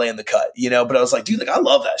and kind of lay in the cut, you know? But I was like, dude, like I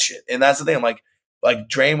love that shit. And that's the thing. I'm like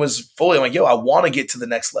Drain was fully, I'm like, yo, I want to get to the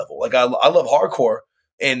next level. Like I love hardcore.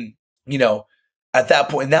 And, you know, at that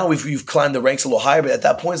point, now we've climbed the ranks a little higher, but at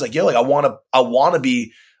that point it's like, yo, like I want to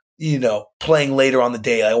be, you know, playing later on the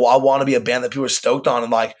day. Like, I want to be a band that people are stoked on,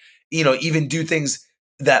 and like, you know, even do things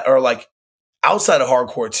that are like outside of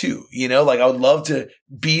hardcore too, you know, like I would love to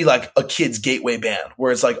be like a kid's gateway band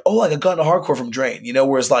where it's like, oh, like I got into hardcore from Drain, you know,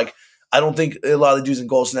 whereas like, I don't think a lot of the dudes in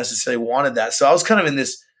Gulch necessarily wanted that. So I was kind of in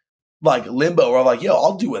this like limbo where I'm like, yo,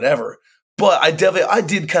 I'll do whatever. But I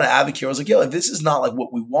did kind of advocate. I was like, yo, if this is not like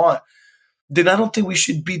what we want, then I don't think we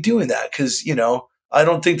should be doing that. Cause, you know, I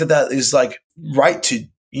don't think that is like right to,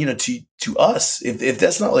 you know, to us. If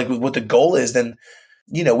that's not like what the goal is, then,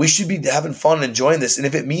 you know, we should be having fun and enjoying this. And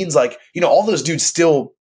if it means like, you know, all those dudes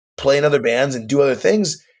still play in other bands and do other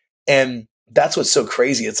things. And that's what's so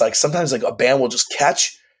crazy. It's like sometimes like a band will just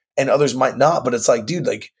catch and others might not. But it's like, dude,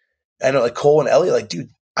 like I know like Cole and Elliot, like, dude,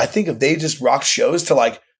 I think if they just rock shows to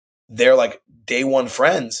like their like day one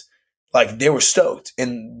friends, like they were stoked.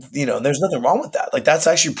 And, you know, there's nothing wrong with that. Like that's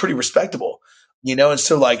actually pretty respectable, you know? And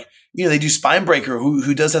so like, you know, they do Spinebreaker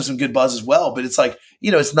who does have some good buzz as well, but it's like,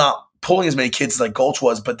 you know, it's not pulling as many kids as like Gulch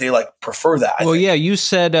was, but they like prefer that. Well, yeah, you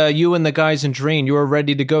said you and the guys in Drain, you were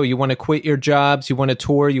ready to go. You want to quit your jobs, you want to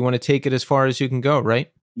tour, you want to take it as far as you can go,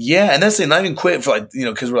 right? Yeah, and that's not even quit for like, you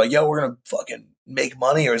know, because we're like, yo, we're gonna fucking make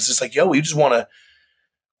money, or it's just like, yo, we just want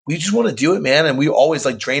to do it, man. And we always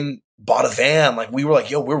like Drain bought a van, like we were like,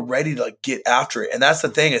 yo, we're ready to like get after it. And that's the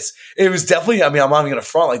thing. It was definitely, I mean, I'm not even gonna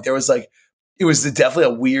front, like there was like, it was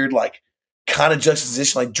definitely a weird like kind of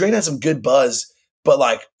juxtaposition. Like Drain had some good buzz, but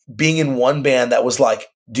like being in one band that was like,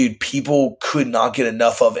 dude, people could not get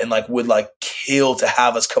enough of and like would like kill to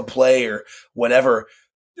have us come play or whatever.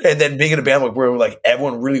 And then being in a band like where like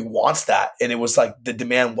everyone really wants that, and it was like the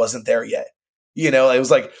demand wasn't there yet. You know, it was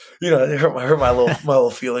like, you know, it hurt my little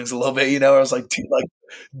feelings a little bit. You know, I was like, dude, like,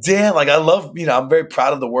 damn, like I love, you know, I'm very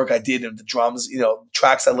proud of the work I did and the drums, you know,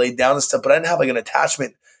 tracks I laid down and stuff. But I didn't have like an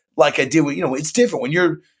attachment like I did. You know, it's different when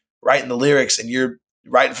you're writing the lyrics and you're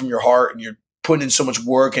writing from your heart and you're putting in so much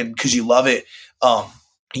work and because you love it.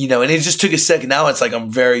 You know, and it just took a second. Now it's like I'm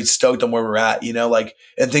very stoked on where we're at, you know, like,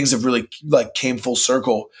 and things have really like came full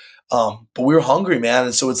circle. But we were hungry, man.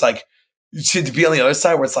 And so it's like to be on the other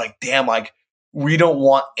side where it's like, damn, like we don't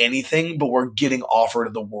want anything, but we're getting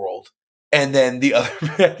offered the world. and then the other,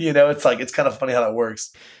 it's like, it's kind of funny how that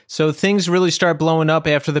works. So things really start blowing up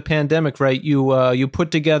after the pandemic, right? You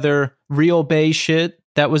put together Real Bay Shit.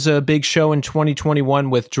 That was a big show in 2021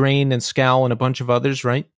 with Drain and Scal and a bunch of others,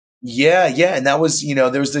 right? Yeah. And that was,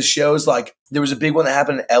 there was the shows, like there was a big one that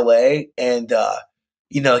happened in LA and,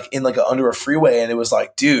 like in like under a freeway. And it was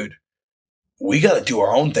like, dude, we got to do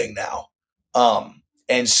our own thing now.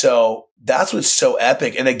 And so that's what's so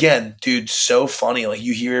epic. And again, dude, so funny. Like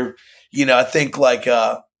you hear, I think like,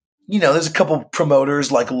 there's a couple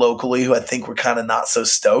promoters like locally who I think were kind of not so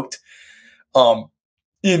stoked.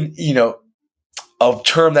 In, a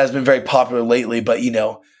term that's been very popular lately, but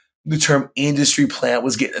the term industry plant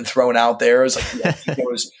was getting thrown out there. It was like, there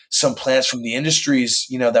was some plants from the industries,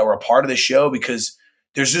 that were a part of the show, because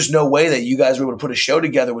there's just no way that you guys were able to put a show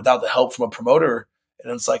together without the help from a promoter.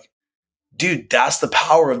 And it's like, dude, that's the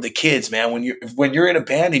power of the kids, man. When you're in a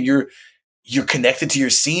band and you're connected to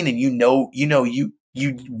your scene and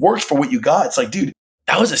you worked for what you got. It's like, dude,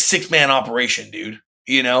 that was a 6-man operation, dude.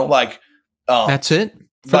 That's it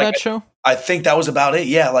for that show. I think that was about it.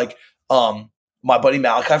 Yeah. Like, my buddy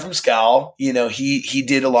Malachi from Scal, he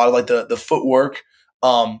did a lot of like the footwork.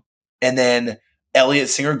 And then Elliot,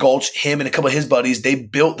 singer Gulch, him and a couple of his buddies, they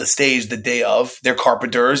built the stage the day of. They're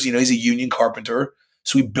carpenters. He's a union carpenter.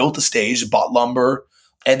 So we built the stage, bought lumber.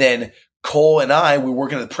 And then Cole and I, we were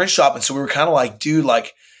working at the print shop. And so we were kind of like, dude,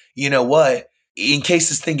 like, you know what? In case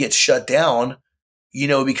this thing gets shut down,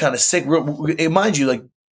 it'd be kind of sick. Mind you, like,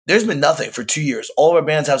 there's been nothing for 2 years. All of our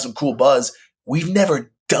bands have some cool buzz. We've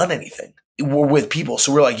never done anything. We're with people.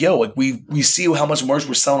 So we're like, yo, like we see how much merch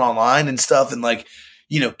we're selling online and stuff. And like,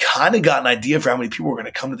 kind of got an idea for how many people were going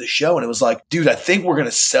to come to the show. And it was like, dude, I think we're going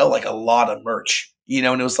to sell like a lot of merch, and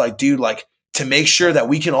it was like, dude, like to make sure that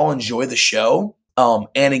we can all enjoy the show.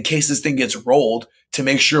 And in case this thing gets rolled, to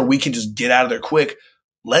make sure we can just get out of there quick,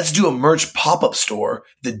 let's do a merch pop-up store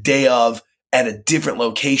the day of at a different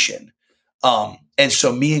location. And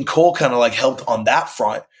so me and Cole kind of like helped on that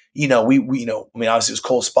front. Obviously it was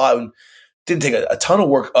Cole's spot and didn't take a ton of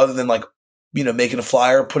work other than like, making a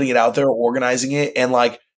flyer, putting it out there, organizing it. And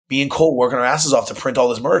like me and Cole working our asses off to print all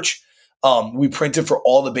this merch. We printed for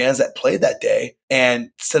all the bands that played that day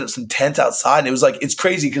and set up some tents outside. And it was like, it's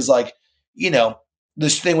crazy because like,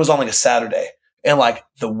 this thing was on like a Saturday and like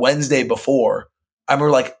the Wednesday before, I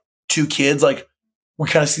remember like 2 kids, like we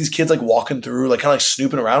kind of see these kids like walking through, like kind of like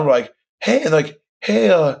snooping around. We're like, hey,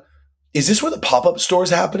 is this where the pop-up store is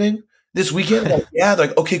happening this weekend? Like, yeah. They're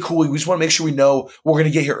like, okay, cool. We just want to make sure we know we're going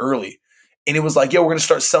to get here early. And it was like, yo, we're going to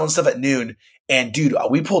start selling stuff at noon. And dude,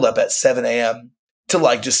 we pulled up at 7 a.m. to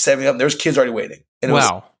like just 7 a.m. There's kids already waiting. And it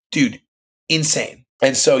was, dude, insane.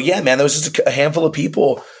 And so, yeah, man, there was just a handful of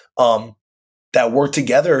people that worked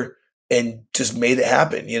together and just made it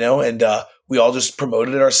happen, and we all just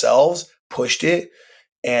promoted it ourselves, pushed it.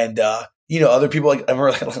 And, other people, like I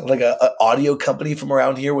remember like a audio company from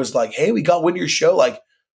around here was like, hey, we got wind of your show. Like,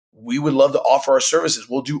 we would love to offer our services.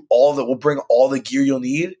 We'll do we'll bring all the gear you'll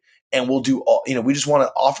need. And we'll do all, we just want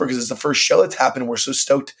to offer because it's the first show that's happened. We're so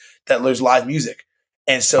stoked that there's live music.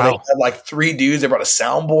 And so they had like 3 dudes. They brought a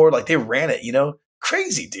soundboard. Like they ran it,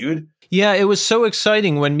 crazy, dude. Yeah, it was so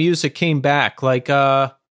exciting when music came back. Like,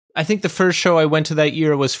 I think the first show I went to that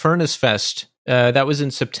year was Furnace Fest. That was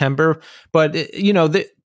in September. But,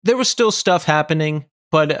 there was still stuff happening.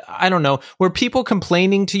 But I don't know. Were people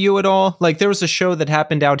complaining to you at all? Like there was a show that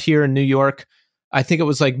happened out here in New York. I think it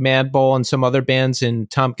was like Madball and some other bands in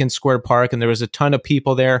Tompkins Square Park, and there was a ton of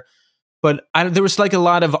people there. But there was like a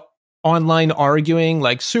lot of online arguing,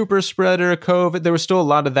 like super spreader, COVID. There was still a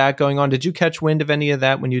lot of that going on. Did you catch wind of any of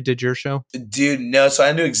that when you did your show? Dude, no. So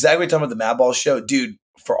I knew exactly what you're talking about, the Madball show. Dude,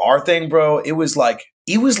 for our thing, bro, it was like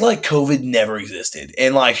COVID never existed.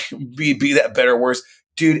 And like, be that better or worse.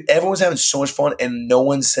 Dude, everyone was having so much fun and no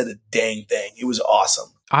one said a dang thing. It was awesome.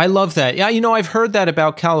 I love that. Yeah, I've heard that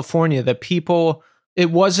about California, that people,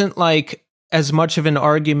 it wasn't like as much of an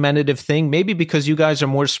argumentative thing, maybe because you guys are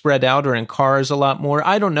more spread out or in cars a lot more.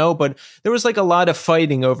 I don't know, but there was like a lot of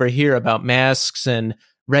fighting over here about masks and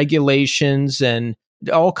regulations and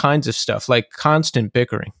all kinds of stuff, like constant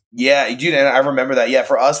bickering. Yeah, dude, and I remember that. Yeah,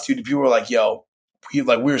 for us, dude, people were like, yo, we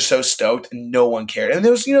were so stoked and no one cared. And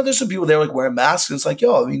there was, there's some people there like wearing masks and it's like,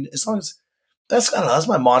 yo, I mean, as long as that's, I don't know, that's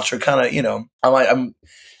my mantra kind of,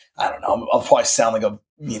 I don't know, I'll probably sound like a,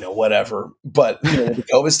 whatever, but with the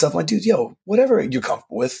COVID stuff, I'm like, dude, yo, whatever you're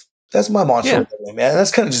comfortable with, that's my mantra, man.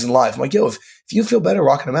 That's kind of just in life. I'm like, yo, if you feel better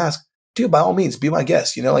rocking a mask, dude, by all means, be my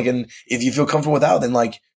guest, and if you feel comfortable without, then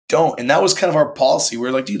like, don't. And that was kind of our policy.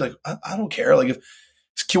 We're like, dude, like, I don't care. Like if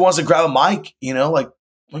Q wants to grab a mic, like,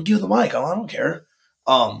 give the mic. I don't care.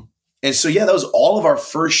 And so, yeah, that was all of our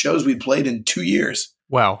first shows we'd played in 2 years.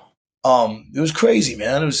 Wow. It was crazy,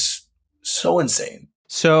 man. It was so insane.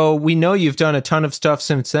 So we know you've done a ton of stuff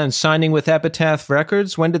since then. Signing with Epitaph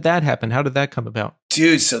Records, when did that happen? How did that come about?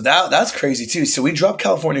 Dude, so that's crazy too. So we dropped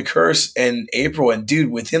California Curse in April, and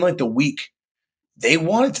dude, within like the week, they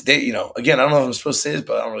wanted to, again, I don't know if I'm supposed to say this,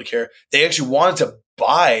 but I don't really care. They actually wanted to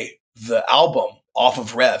buy the album off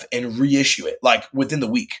of Rev and reissue it like within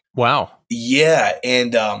the week. Wow. Yeah.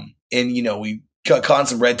 And we got caught in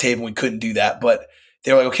some red tape and we couldn't do that, but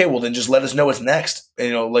they were like, okay, well then just let us know what's next.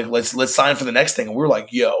 And, let's sign for the next thing. And we're like,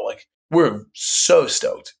 we're so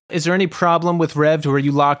stoked. Is there any problem with Rev? Were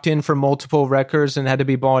you locked in for multiple records and had to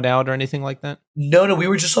be bought out or anything like that? No, we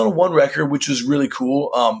were just on one record, which was really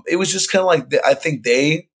cool. It was just kind of like, I think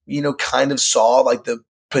they, kind of saw like the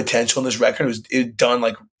potential in this record. It done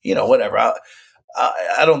like, whatever.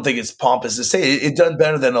 I don't think it's pompous to say it done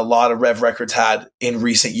better than a lot of Rev records had in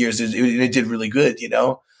recent years. It did really good,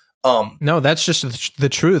 No, that's just the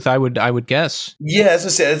truth. I would guess. Yeah, as I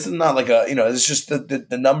said, it's not like it's just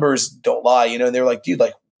the numbers don't lie, and they were like, dude,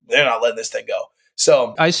 like they're not letting this thing go.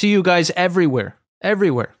 So I see you guys everywhere.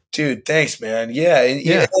 Dude, thanks, man. Yeah. And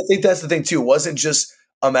I think that's the thing too. It wasn't just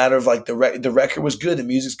a matter of like the record was good, the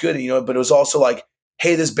music's good, but it was also like,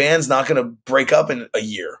 hey, this band's not going to break up in a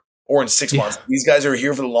year or in 6 months. These guys are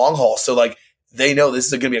here for the long haul. So like they know this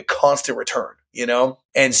is going to be a constant return,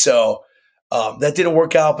 And so that didn't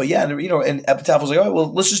work out, but yeah, and Epitaph was like, all right,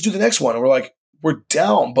 well, let's just do the next one. And we're like, we're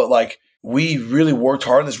down, but like we really worked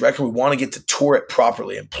hard on this record. We want to get to tour it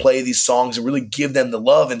properly and play these songs and really give them the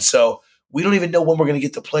love. And so we don't even know when we're going to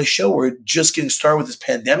get to play a show. We're just getting started with this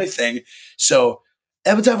pandemic thing. So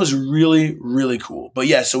Epitaph was really, really cool. But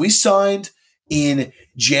yeah, so we signed in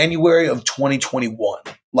January of 2021,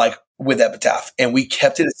 like with Epitaph, and we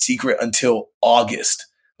kept it a secret until August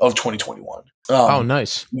of 2021. Oh,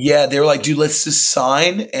 nice. Yeah, they were like, dude, let's just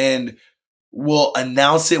sign and we'll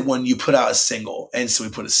announce it when you put out a single. And so we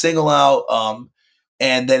put a single out,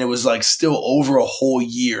 and then it was like still over a whole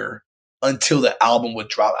year until the album would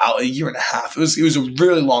drop out, a year and a half. It was a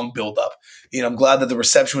really long build up. I'm glad that the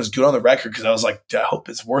reception was good on the record because I was like, I hope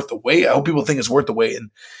it's worth the wait. I hope people think it's worth the wait.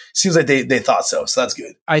 And it seems like they thought so. So that's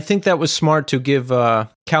good. I think that was smart to give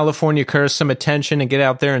California Curse some attention and get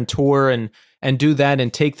out there and tour and do that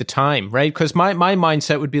and take the time, right? Because my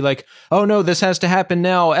mindset would be like, oh no, this has to happen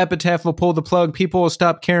now. Epitaph will pull the plug. People will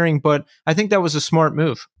stop caring. But I think that was a smart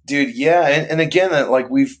move. Dude, yeah. And again, like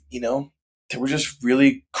we've, they were just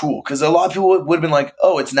really cool. Because a lot of people would have been like,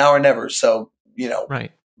 oh, it's now or never. So,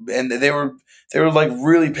 Right. And they were like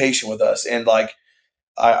really patient with us. And like,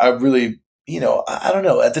 I really, I don't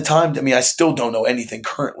know at the time. I mean, I still don't know anything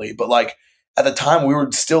currently, but like at the time we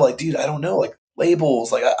were still like, dude, I don't know, like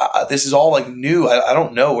labels, like this is all like new. I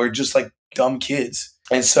don't know. We're just like dumb kids.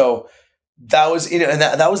 And so that was, and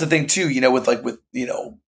that was the thing too,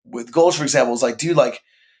 with Gulch, for example, it's like, dude, like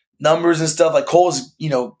numbers and stuff, like Cole's,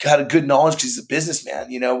 had a good knowledge because he's a businessman,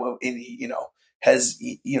 and he, has,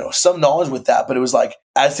 some knowledge with that. But it was like,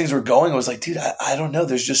 as things were going, it was like, dude, I don't know.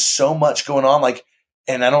 There's just so much going on. Like,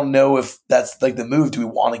 and I don't know if that's like the move. Do we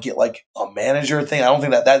want to get like a manager thing? I don't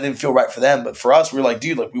think that didn't feel right for them. But for us, we were like,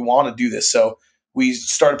 dude, like we want to do this. So we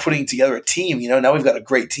started putting together a team, now we've got a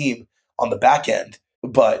great team on the back end.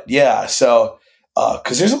 But yeah, so,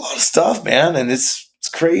 cause there's a lot of stuff, man. And it's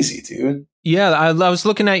crazy, dude. Yeah. I was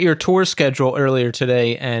looking at your tour schedule earlier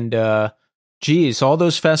today and, geez, all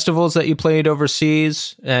those festivals that you played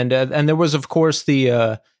overseas, and there was, of course,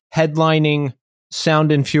 the headlining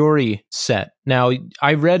Sound and Fury set. Now,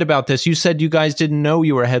 I read about this. You said you guys didn't know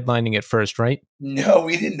you were headlining at first, right? No,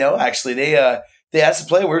 we didn't know. Actually, they asked to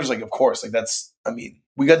play. We were just like, of course, like that's. I mean,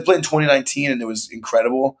 we got to play in 2019, and it was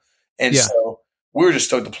incredible. And so we were just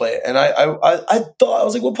stoked to play it. And I thought I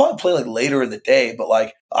was like, we'll probably play like later in the day, but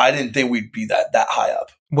like I didn't think we'd be that high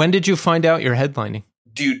up. When did you find out you're headlining?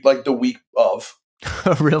 Dude, like the week of.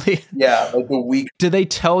 Oh, really? Yeah, like the week. Did they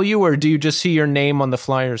tell you, or do you just see your name on the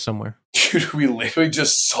flyer somewhere? Dude, we literally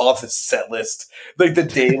just saw the set list, like the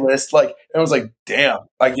day list, like, and I was like, damn,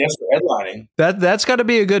 I guess we're headlining. That's got to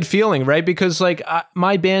be a good feeling, right? Because like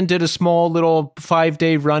my band did a small little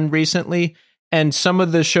 5-day run recently, and some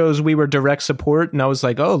of the shows we were direct support, and I was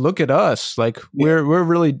like, oh, look at us, like we're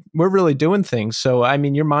really doing things. So I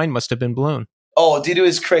mean, your mind must have been blown. Oh, dude, it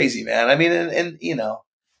was crazy, man. I mean, and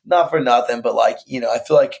not for nothing, but like, I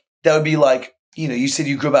feel like that would be like, you said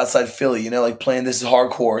you grew up outside Philly, like playing This Is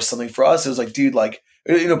Hardcore or something. For us, it was like, dude, like,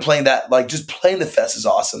 playing that, like just playing the fest is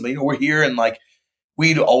awesome. But, we're here and like,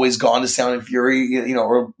 we'd always gone to Sound and Fury,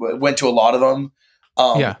 or went to a lot of them,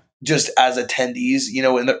 just as attendees,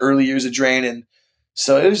 in the early years of Drain. And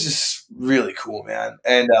So it was just really cool, man.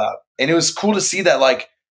 And it was cool to see that, like,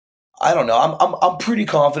 I don't know. I'm pretty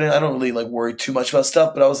confident. I don't really like worry too much about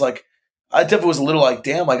stuff, but I was like, I definitely was a little like,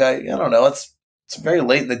 damn, like I don't know. It's very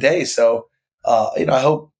late in the day, so I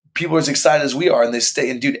hope people are as excited as we are, and they stay.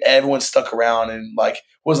 And dude, everyone stuck around, and like, it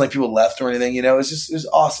wasn't like people left or anything. It was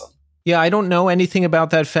awesome. Yeah, I don't know anything about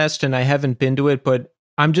that fest, and I haven't been to it, but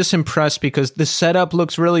I'm just impressed because the setup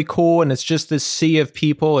looks really cool, and it's just this sea of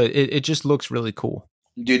people. It just looks really cool,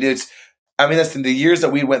 Dude. That's the years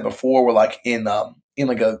that we went before were like in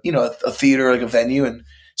like a theater, like a venue, and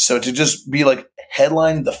so to just be like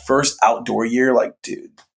headlining the first outdoor year, like, dude,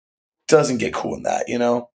 doesn't get cool in that,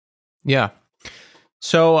 Yeah.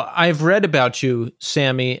 So I've read about you,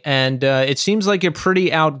 Sammy, and it seems like you're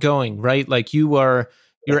pretty outgoing, right? Like you're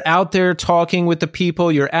out there talking with the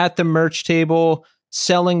people. You're at the merch table,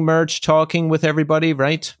 selling merch, talking with everybody,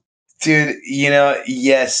 right? Dude,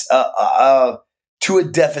 yes. To a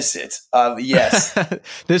deficit. Yes.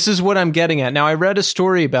 This is what I'm getting at. Now, I read a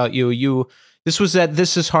story about you. This was at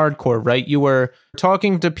This Is Hardcore, right? You were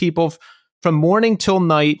talking to people from morning till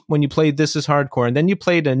night when you played This Is Hardcore, and then you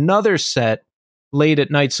played another set late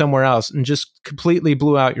at night somewhere else and just completely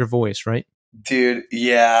blew out your voice, right? Dude,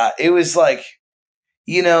 yeah. It was like,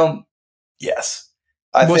 yes.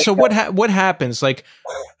 So what happens? Like,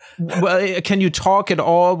 can you talk at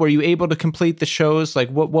all? Were you able to complete the shows? Like,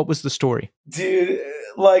 what was the story? Dude,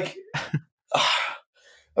 like,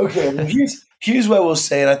 okay, well, here's what I will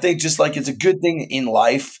say, and I think just like it's a good thing in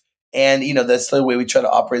life, and that's the way we try to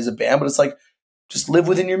operate as a band, but it's like, just live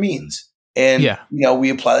within your means. And we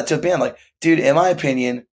apply that to a band. Like, dude, in my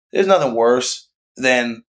opinion, there's nothing worse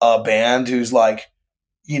than a band who's like,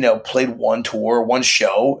 played one tour, one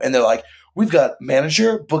show, and they're like, we've got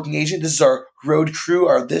manager, booking agent, this is our road crew,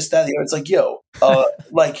 our this, that, the other. It's like, yo,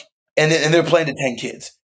 like, and they're playing to 10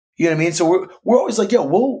 kids. You know what I mean? So we're always like,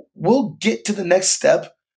 yo, we'll get to the next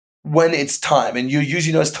step when it's time. And you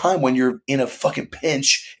usually know it's time when you're in a fucking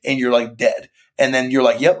pinch and you're like dead. And then you're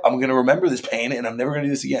like, yep, I'm going to remember this pain and I'm never going to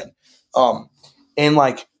do this again. And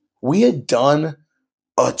like, we had done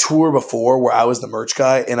a tour before where I was the merch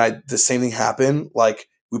guy, and the same thing happened. Like,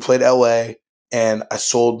 we played LA and I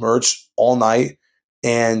sold merch all night.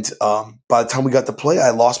 And by the time we got to play,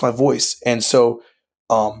 I lost my voice. And so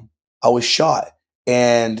I was shot.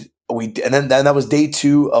 And then that was day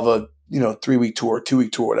 2 of a 3-week tour,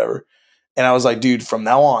 2-week tour, whatever. And I was like, dude, from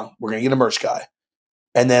now on, we're gonna get a merch guy.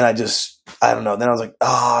 And then I don't know. Then I was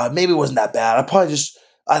like, maybe it wasn't that bad. I probably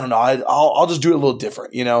I don't know. I'll just do it a little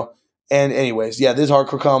different, And anyways, yeah, this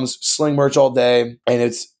hardcore comes, sling merch all day, and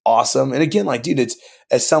it's awesome. And again, like, dude, it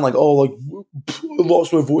sound like, oh, like, I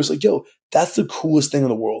lost my voice. Like, yo, that's the coolest thing in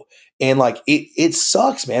the world. And like, it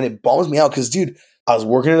sucks, man. It bums me out because, dude, I was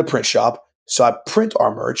working in a print shop, so I print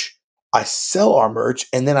our merch, I sell our merch,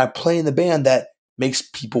 and then I play in the band that makes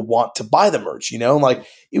people want to buy the merch, And like,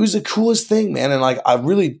 it was the coolest thing, man. And like, I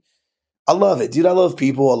love it, dude. I love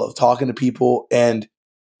people. I love talking to people. And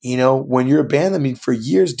when you're a band, for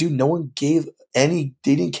years, dude, no one they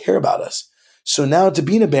didn't care about us. So now to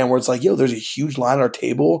be in a band where it's like, yo, there's a huge line at our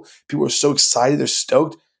table. People are so excited. They're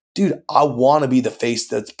stoked. Dude, I want to be the face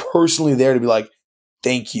that's personally there to be like,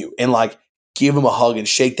 thank you. And like, give them a hug and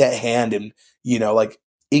shake that hand. And, like,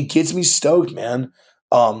 it gets me stoked, man.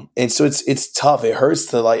 And so it's tough. It hurts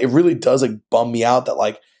to like, it really does like bum me out that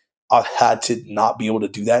like I've had to not be able to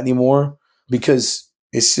do that anymore because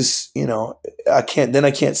it's just, I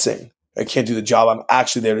can't sing. I can't do the job I'm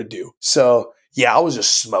actually there to do. So yeah, I was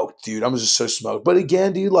just smoked, dude. I was just so smoked. But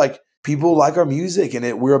again, dude, like, people like our music,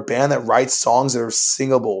 and we're a band that writes songs that are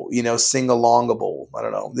singable, sing-alongable. I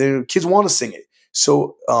don't know. The kids want to sing it.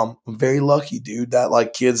 So I'm very lucky, dude, that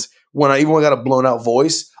like kids, when I got a blown out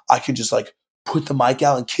voice, I can just like put the mic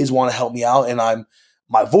out and kids want to help me out. And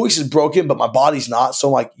my voice is broken, but my body's not. So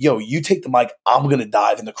I'm like, yo, you take the mic, I'm going to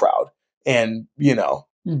dive in the crowd and,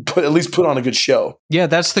 at least put on a good show. Yeah,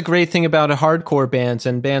 that's the great thing about a hardcore bands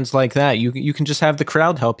and bands like that. You can just have the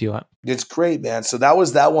crowd help you out. It's great, man. So that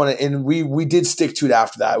was that one, and we did stick to it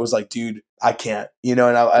after that. It was like, dude, I can't, and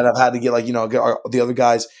I've had to get like, get the other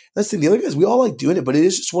guys. That's the thing, the other guys, we all like doing it, but it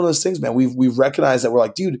is just one of those things, man. We've recognized that we're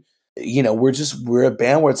like, dude, we're a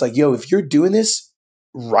band where it's like, yo, if you're doing this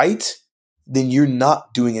right, then you're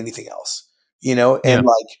not doing anything else, and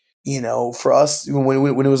like, for us, when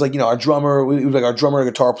it was like, our drummer, it was like our drummer and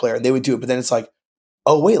guitar player, and they would do it. But then it's like,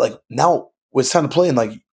 oh, wait, like now it's time to play. And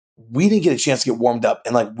like, we didn't get a chance to get warmed up.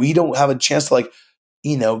 And like, we don't have a chance to like,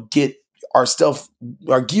 get our stuff,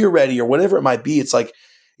 our gear ready or whatever it might be. It's like,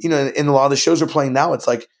 in a lot of the shows we're playing now, it's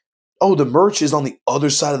like, oh, the merch is on the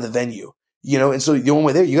other side of the venue, and so the only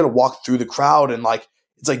way there, you got to walk through the crowd and like,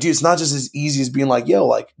 it's like, dude, it's not just as easy as being like, yo,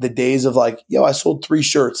 like the days of like, yo, I sold 3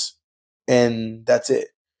 shirts and that's it.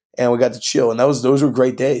 And we got to chill. And those were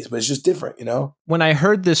great days, but it's just different, you know? When I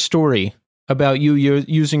heard this story about you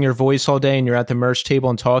using your voice all day and you're at the merch table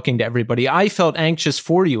and talking to everybody, I felt anxious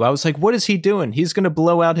for you. I was like, what is he doing? He's going to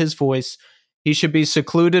blow out his voice. He should be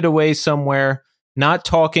secluded away somewhere, not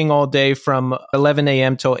talking all day from 11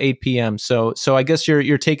 a.m. till 8 p.m. So I guess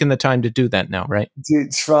you're taking the time to do that now, right?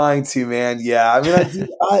 Dude, trying to, man. Yeah. I mean,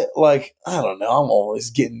 I don't know. I'm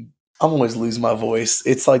always losing my voice.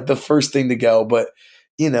 It's like the first thing to go, but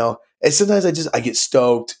you know, and sometimes I get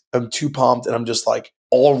stoked. I'm too pumped and I'm just like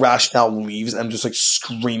all rationale leaves and I'm just like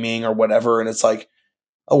screaming or whatever. And it's like,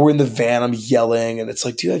 oh, we're in the van, I'm yelling and it's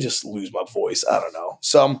like, dude, I just lose my voice. I don't know.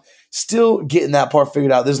 So I'm still getting that part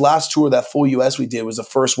figured out. This last tour, that full US we did was the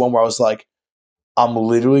first one where I was like, I'm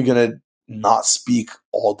literally going to not speak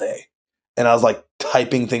all day. And I was like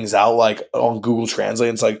typing things out like on Google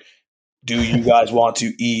Translate. It's like, do you guys want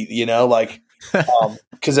to eat? You know, like,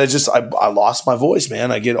 because I lost my voice,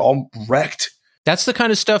 man. I get all wrecked. That's the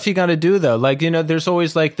kind of stuff you got to do, though. Like, you know, there's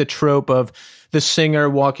always like the trope of the singer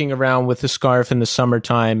walking around with a scarf in the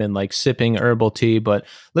summertime and like sipping herbal tea. But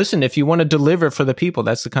listen, if you want to deliver for the people,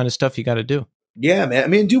 that's the kind of stuff you got to do. Yeah, man. I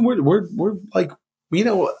mean, dude, we're like, you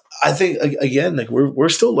know, I think again, like we're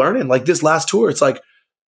still learning. Like this last tour, it's like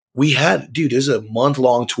we had, dude, this is a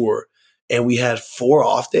month-long tour, and we had 4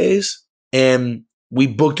 off days, and we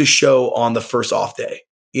booked a show on the first off day,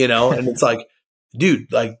 you know, and it's like, dude,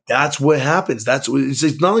 like that's what happens.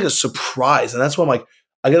 It's not like a surprise. And that's why I'm like,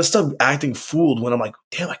 I got to stop acting fooled when I'm like,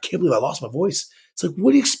 damn, I can't believe I lost my voice. It's like,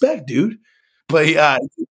 what do you expect, dude? But yeah,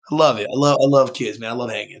 I love it. I love kids, man. I love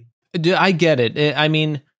hanging. I get it. I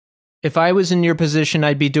mean, if I was in your position,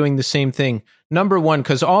 I'd be doing the same thing. Number one,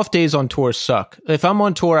 because off days on tour suck. If I'm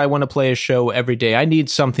on tour, I want to play a show every day. I need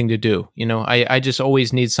something to do. You know, I just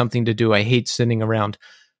always need something to do. I hate sitting around.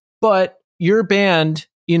 But your band,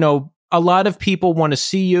 you know, a lot of people want to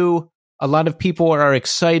see you. A lot of people are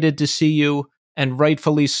excited to see you, and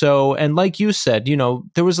rightfully so. And like you said, you know,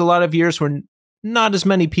 there was a lot of years where not as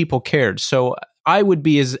many people cared. So I would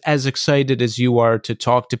be as excited as you are to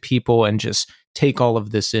talk to people and just take all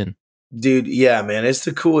of this in. Dude, yeah, man, it's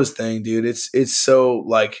the coolest thing, dude. It's so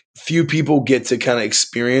like few people get to kind of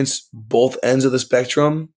experience both ends of the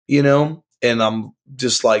spectrum, you know, and I'm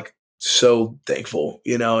just like so thankful,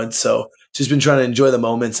 you know, and so just been trying to enjoy the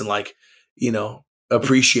moments and like, you know,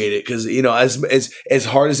 appreciate it because, you know, as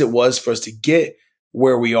hard as it was for us to get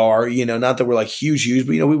where we are, you know, not that we're like huge,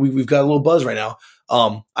 but you know, we've got a little buzz right now.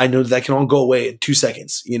 I know that can all go away in 2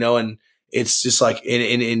 seconds, you know, and it's just like, and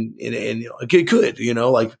you know, it could, you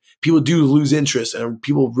know, like people do lose interest and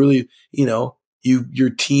people really, you know,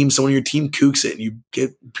 someone in your team kooks it and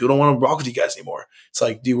people don't want to rock with you guys anymore. It's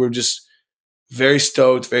like, dude, we're just very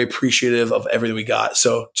stoked, very appreciative of everything we got.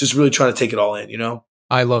 So just really trying to take it all in, you know?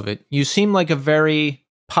 I love it. You seem like a very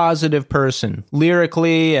positive person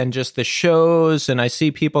lyrically and just the shows. And I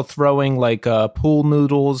see people throwing like pool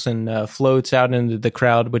noodles and floats out into the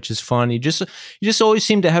crowd, which is fun. You just always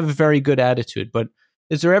seem to have a very good attitude. But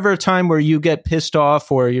is there ever a time where you get pissed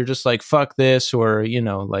off or you're just like, fuck this? Or, you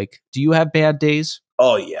know, like, do you have bad days?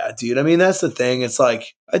 Oh yeah, dude. I mean, that's the thing. It's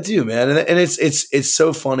like, I do, man. And it's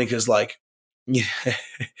so funny because like, yeah,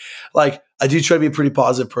 like I do try to be a pretty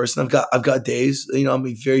positive person. I've got days, you know,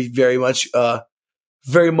 I'm very, very much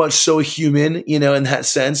so human, you know, in that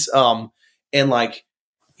sense. And like,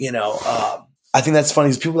 you know, I think that's funny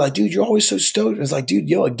because people are like, dude, you're always so stoked. And it's like, dude,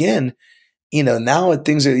 yo, again, you know, now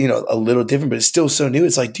things are, you know, a little different, but it's still so new.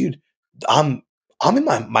 It's like, dude, I'm in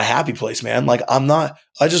my happy place, man. Like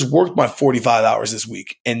I just worked my 45 hours this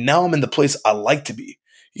week and now I'm in the place I like to be,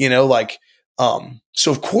 you know, like,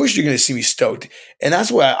 so of course you're going to see me stoked. And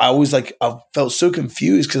that's why I always like, I felt so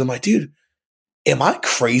confused because I'm like, dude, am I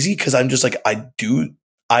crazy? Because I'm just like, I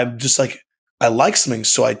like something.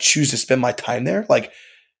 So I choose to spend my time there. Like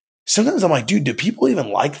sometimes I'm like, dude, do people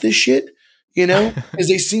even like this shit? You know, because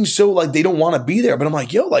they seem so like they don't want to be there. But I'm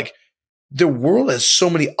like, yo, like the world has so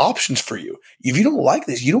many options for you. If you don't like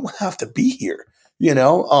this, you don't have to be here, you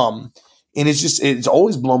know? And it's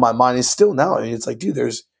always blown my mind. It's still now. I mean, it's like, dude,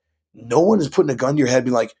 no one is putting a gun to your head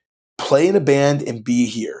being like, play in a band and be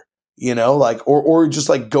here, you know, like, or just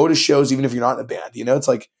like go to shows, even if you're not in a band, you know, it's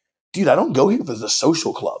like, dude, I don't go here for the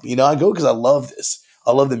social club, you know, I go because I love this.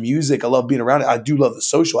 I love the music. I love being around it. I do love the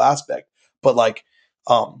social aspect, but like,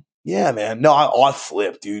 yeah, man, no, I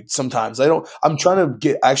flip, dude. Sometimes I'm trying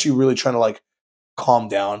to really trying to like calm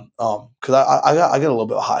down. Cause I get a little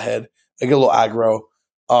bit of a hothead. I get a little aggro.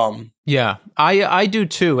 Yeah, I do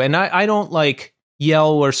too. And I don't like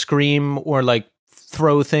yell or scream or like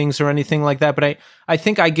throw things or anything like that, but I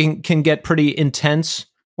think I can get pretty intense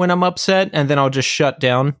when I'm upset, and then I'll just shut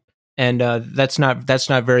down, and that's not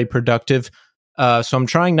very productive. So I'm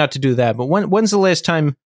trying not to do that. But when's the last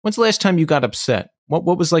time you got upset?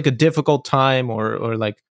 What was like a difficult time, or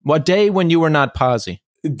like what day when you were not posy?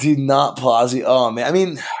 Dude, not posy. Oh man, I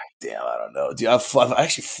mean, damn, I don't know, dude. I've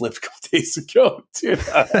actually flipped a couple days ago, dude.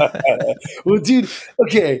 Well, dude,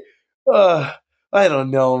 okay. I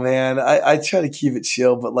don't know, man. I try to keep it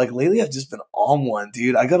chill, but like lately I've just been on one,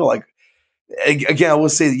 dude. I gotta like, again, I will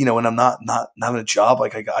say that, when I'm not having a job,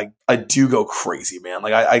 like I do go crazy, man.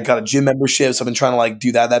 Like I got a gym membership, so I've been trying to like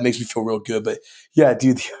do that. That makes me feel real good. But yeah,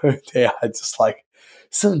 dude, the other day I just like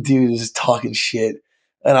some dude was just talking shit,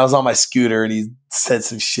 and I was on my scooter and he said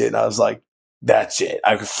some shit, and I was like, that's it.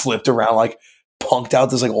 I flipped around, like punked out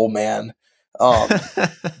this like old man.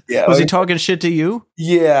 Yeah, was he talking shit to you?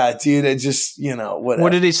 Yeah, dude. It just whatever.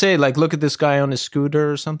 What did he say? Like, look at this guy on his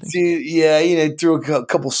scooter or something? Dude, yeah, threw a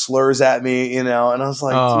couple slurs at me, and I was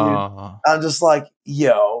like, dude, I'm just like,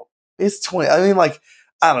 yo, it's 20. I mean, like,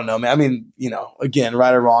 I don't know, man. I mean, again,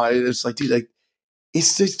 right or wrong, it's like, dude, like,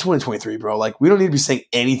 it's 2023, bro. Like, we don't need to be saying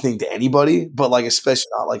anything to anybody, but like,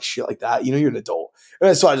 especially not like shit like that. You're an adult.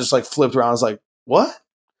 And so I just like flipped around. I was like, what?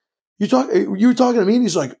 You were talking to me? And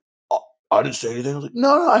he's like, I didn't say anything. I was like, no,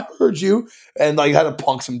 I heard you. And like, I had to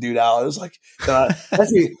punk some dude out. It was like,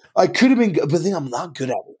 actually, I could have been good, but the thing, I'm not good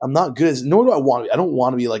at it. I'm not good at it, nor do I want to be. I don't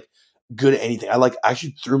want to be like good at anything. I like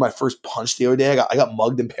actually threw my first punch the other day. I got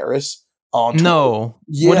mugged in Paris. No.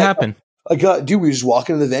 Yeah, what happened? Dude, we were just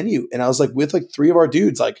walking to the venue, and I was like with like 3 of our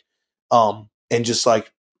dudes, like, and just like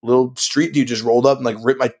little street dude just rolled up and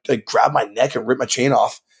like grabbed my neck and ripped my chain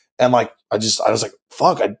off. And like, I was like,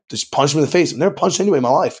 fuck, I just punched him in the face. I've never punched anybody in my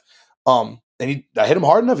life. And I hit him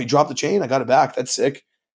hard enough. He dropped the chain. I got it back. That's sick.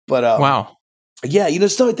 But wow. Yeah,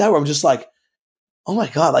 stuff like that where I'm just like, oh my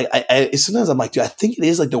God. Like sometimes I'm like, dude, I think it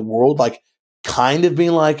is like the world, like kind of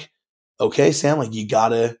being like, okay, Sam, like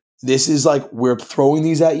this is like, we're throwing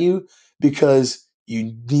these at you because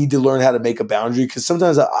you need to learn how to make a boundary. Cause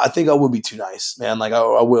sometimes I think I will be too nice, man. Like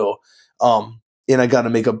I will. And I got to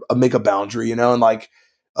make a boundary, and like,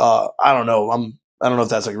 I don't know. I don't know if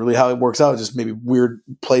that's like really how it works out. Just maybe weird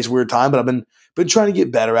place, weird time. But I've been trying to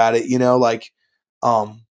get better at it. Like,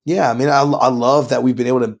 yeah. I mean, I love that we've been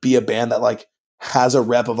able to be a band that like has a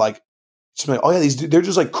rep of like, just like, oh yeah, they're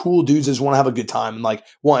just like cool dudes that just want to have a good time and like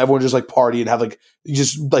want everyone to just like party and have like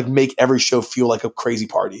just like make every show feel like a crazy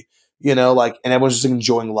party. Like, and everyone's just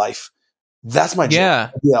enjoying life. That's my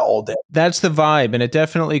job. Yeah, all day. That's the vibe, and it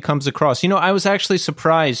definitely comes across. I was actually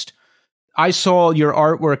surprised. I saw your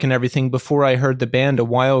artwork and everything before I heard the band a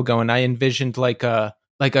while ago, and I envisioned like a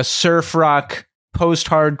surf rock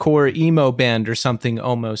post-hardcore emo band or something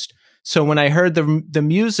almost. So when I heard the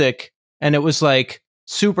music and it was like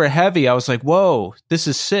super heavy, I was like, "Whoa, this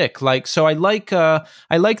is sick!" Like, so I like that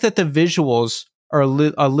the visuals are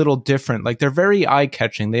a little different. Like, they're very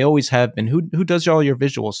eye-catching. They always have been. Who does all your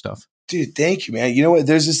visual stuff? Dude, thank you, man. You know what?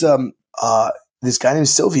 There's this this guy named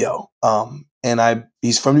Silvio. And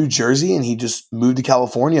he's from New Jersey, and he just moved to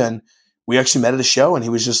California, and we actually met at a show, and he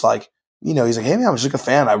was just like, he's like, hey man, I was just like a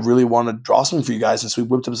fan. I really want to draw something for you guys. And so we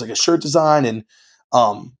whipped up like a shirt design, and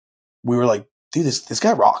we were like, dude, this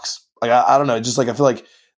guy rocks. Like, I don't know. Just like, I feel like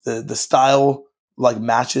the style like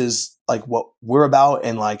matches like what we're about.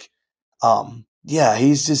 And like, yeah,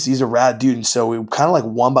 he's a rad dude. And so we kind of like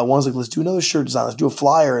one by one was like, let's do another shirt design. Let's do a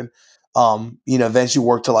flyer. And, eventually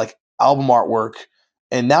worked to like album artwork.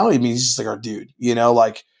 And now, I mean, he's just like our dude,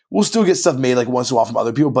 like we'll still get stuff made like once in a while from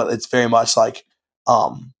other people, but it's very much like,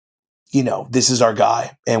 this is our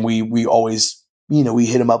guy. And we always, we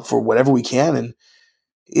hit him up for whatever we can. And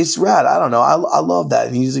it's rad. I don't know. I love that.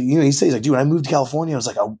 And he's, he says like, dude, when I moved to California, I was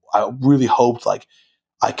like, I really hoped like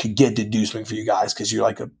I could get to do something for you guys. Cause you're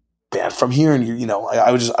like a band from here. And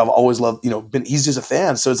I've always loved, he's just a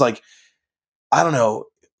fan. So it's like, I don't know.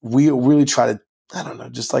 We really try to, I don't know,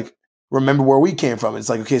 just like remember where we came from. It's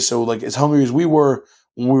like, okay, so like as hungry as we were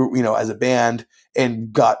when we were, as a band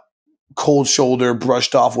and got cold shoulder,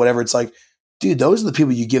 brushed off, whatever. It's like, dude, those are the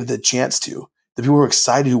people you give the chance to. The people who are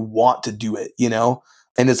excited, who want to do it,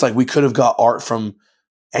 And it's like we could have got art from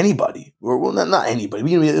anybody, or well, not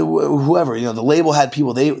anybody, whoever. The label had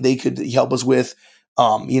people they could help us with.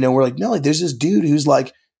 We're like, no, like there's this dude who's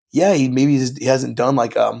like, yeah, he hasn't done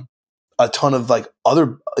like a ton of like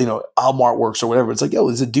other album artworks or whatever. It's like, yo,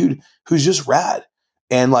 it's a dude who's just rad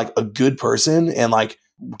and like a good person and like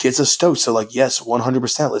gets us stoked. So like, yes,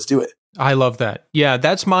 100%, let's do it. I love that. Yeah,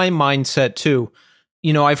 that's my mindset too.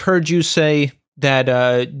 I've heard you say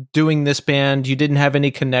that doing this band, you didn't have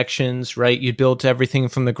any connections, right? You built everything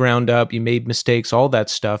from the ground up. You made mistakes, all that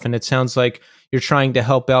stuff. And it sounds like you're trying to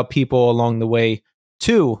help out people along the way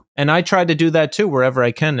too. And I try to do that too, wherever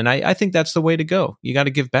I can. And I think that's the way to go. You got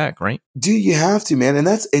to give back, right? Dude, you have to, man. And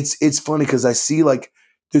it's funny because I see like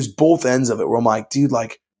there's both ends of it where I'm like, dude,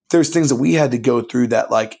 like there's things that we had to go through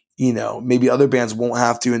that like, maybe other bands won't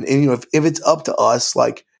have to. And if it's up to us,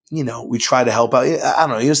 like, we try to help out. I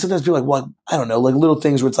don't know. Sometimes people are like, well, I don't know, like little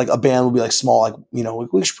things where it's like a band will be like small, like,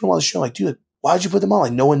 we should put them on the show. Like, dude, like, why'd you put them on?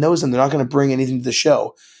 Like, no one knows them. They're not going to bring anything to the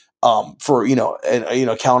show. For,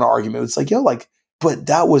 counter argument. It's like, like, but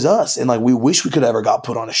that was us. And like, we wish we could have ever got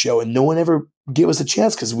put on a show and no one ever gave us a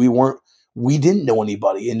chance because we didn't know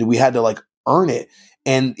anybody and we had to like earn it.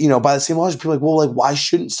 And, by the same logic, people are like, well, like, why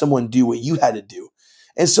shouldn't someone do what you had to do?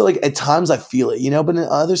 And so like at times I feel it, but in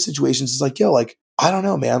other situations, it's like, like, I don't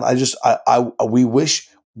know, man. We wish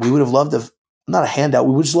we would have loved not a handout.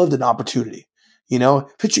 We would just loved an opportunity,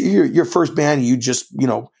 picture your first band. You just,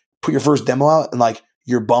 put your first demo out and like,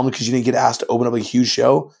 you're bummed because you didn't get asked to open up a huge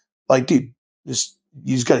show. Like, dude, you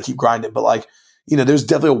just got to keep grinding. But like, there's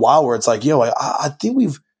definitely a while where it's like, I think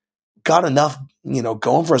we've got enough,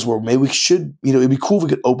 going for us where maybe we should, it'd be cool if we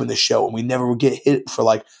could open the show and we never would get hit for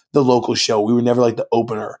like the local show. We were never like the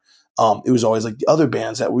opener. It was always like the other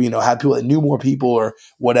bands that we, had people that knew more people or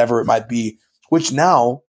whatever it might be, which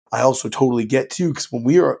now I also totally get too. Cause when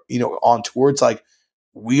we are, on tour, it's like,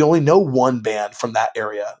 we only know one band from that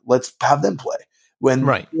area. Let's have them play. When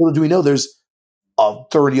little do we know there's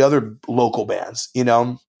 30 other local bands,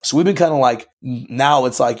 So we've been kind of like, now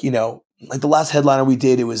it's like, like the last headliner we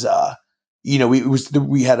did, it was,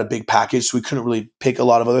 we had a big package, so we couldn't really pick a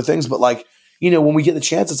lot of other things. But like, when we get the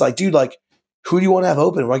chance, it's like, dude, like, who do you want to have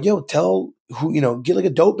open? We're like, tell who, get like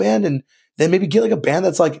a dope band and then maybe get like a band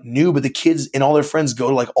that's like new, but the kids and all their friends go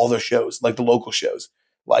to like all their shows, like the local shows.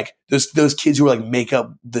 Like those kids who are like make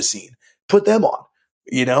up the scene, put them on,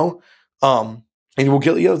 and we'll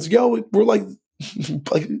get, we're like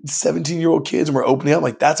 17-year-old kids and we're opening up.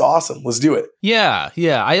 Like, that's awesome. Let's do it. Yeah.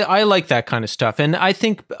 I like that kind of stuff. And I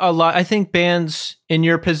think bands in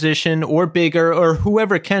your position or bigger or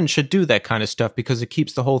whoever can should do that kind of stuff because it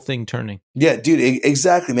keeps the whole thing turning. Yeah, dude,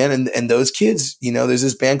 exactly, man. And those kids, there's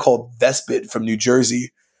this band called Vespid from New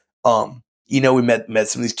Jersey. We met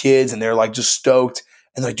some of these kids and they're like just stoked.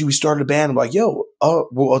 And they're like, dude, we started a band. I'm like, well,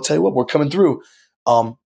 I'll tell you what, we're coming through.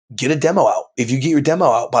 Get a demo out. If you get your demo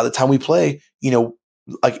out by the time we play,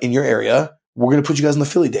 like in your area, we're going to put you guys on the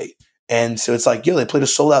Philly date. And so it's like, they played a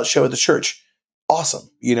sold out show at the church. Awesome.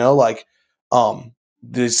 The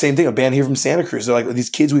same thing, a band here from Santa Cruz. They're like, these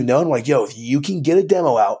kids we've known, like, if you can get a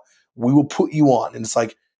demo out, we will put you on. And it's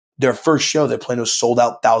like their first show, they're playing a sold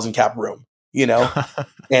out 1,000 cap room,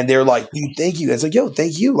 and they're like, dude, thank you. And it's like,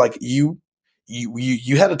 thank you. Like you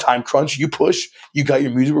had a time crunch, you push, you got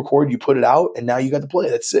your music recorded, you put it out, and now you got to play.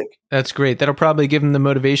 That's sick. That's great. That'll probably give them the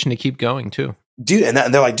motivation to keep going too. Dude, and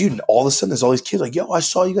they're like, dude, and all of a sudden there's all these kids like, I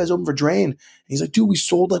saw you guys open for Drain. And he's like, dude,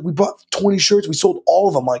 we bought 20 shirts. We sold all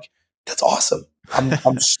of them. Like, that's awesome.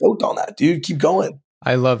 I'm stoked on that, dude. Keep going.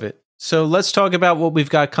 I love it. So let's talk about what we've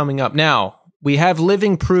got coming up. Now, we have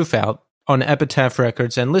Living Proof out on Epitaph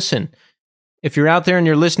Records. And listen, if you're out there and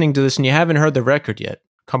you're listening to this and you haven't heard the record yet,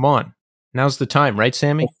 come on. Now's the time, right,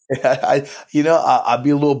 Sammy? I'd be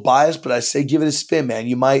a little biased, but I say give it a spin, man.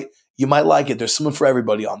 You might like it. There's something for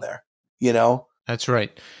everybody on there, That's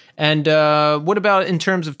right. And what about in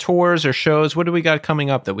terms of tours or shows? What do we got coming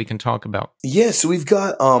up that we can talk about? Yeah, so we've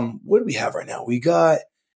got what do we have right now? We got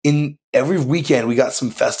in every weekend we got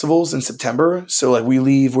some festivals in September. So like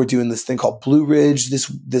we're doing this thing called Blue Ridge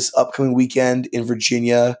this upcoming weekend in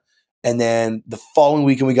Virginia. And then the following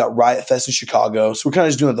weekend, we got Riot Fest in Chicago. So we're kind of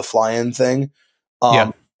just doing the fly-in thing.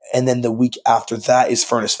 And then the week after that is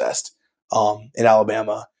Furnace Fest in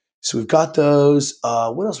Alabama. So we've got those.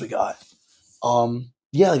 What else we got?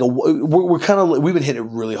 We're kind of we've been hitting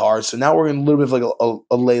it really hard. So now we're in a little bit of like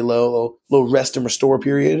a lay low, a little rest and restore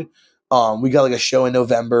period. We got like a show in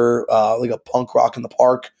November, like a punk rock in the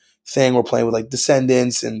park thing. We're playing with like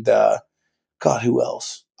Descendants and God, who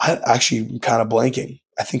else? I actually kind of blanking.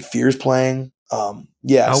 I think Fear's playing. Wow.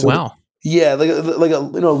 Yeah, like a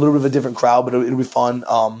little bit of a different crowd, but it'll be fun.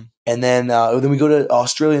 And then we go to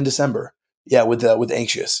Australia in December. Yeah, with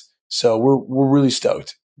Anxious. So we're really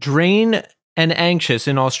stoked. Drain and Anxious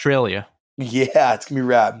in Australia. Yeah, it's gonna be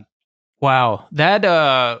rad. Wow,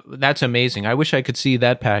 that's amazing. I wish I could see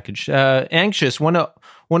that package. Anxious, one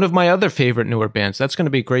of my other favorite newer bands. That's going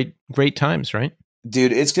to be great times, right?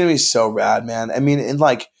 Dude, it's gonna be so rad, man. I mean, and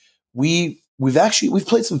like we've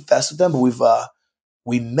played some fests with them, but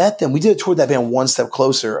we met them. We did a tour with that band One Step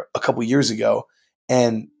Closer a couple years ago,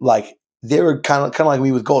 and like they were kind of like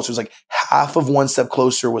me with Gulch. It was like half of One Step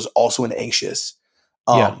Closer was also an Anxious.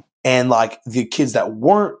 And like the kids that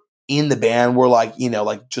weren't in the band were like,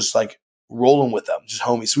 like just like rolling with them, just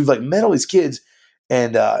homies. So we've like met all these kids,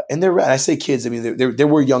 and they're rad. I say kids, I mean they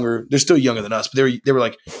were younger. They're still younger than us, but they were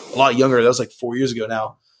like a lot younger. That was like 4 years ago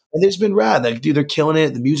now, and they've just been rad. Like, dude, they're killing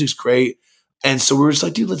it. The music's great, and so we were just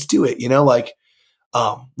like, dude, let's do it.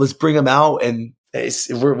 Let's bring them out, and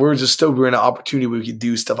we're just stoked. We're in an opportunity where we could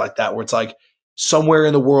do stuff like that, where it's like somewhere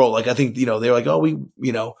in the world. Like I think they're like, oh,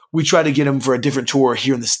 we tried to get them for a different tour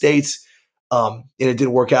here in the States. And it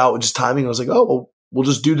didn't work out with just timing. I was like, oh, well, we'll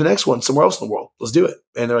just do the next one somewhere else in the world. Let's do it.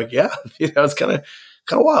 And they're like, yeah, it's kind of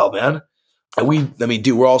wild, man. And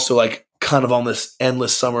we're also like kind of on this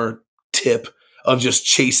endless summer tip of just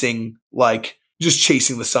chasing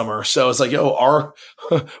the summer. So it's like,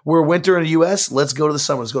 we're winter in the US. Let's go to the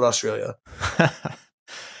summer. Let's go to Australia.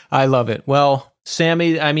 I love it. Well,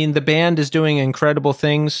 Sammy, I mean, the band is doing incredible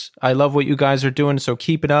things. I love what you guys are doing. So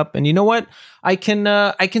keep it up. And you know what? I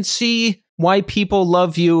can see why people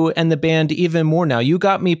love you and the band even more now. You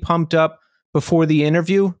got me pumped up before the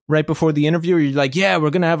interview, right before the interview. You're like, yeah, we're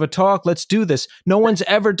going to have a talk. Let's do this. No one's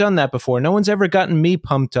ever done that before. No one's ever gotten me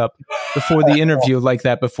pumped up before the interview like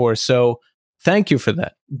that before. So thank you for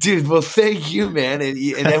that. Dude, well, thank you, man.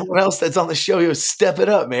 And everyone else that's on the show, step it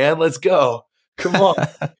up, man. Let's go. Come on.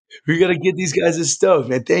 We got to get these guys stoked,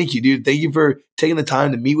 man. Thank you, dude. Thank you for taking the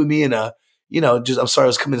time to meet with me. And, I'm sorry I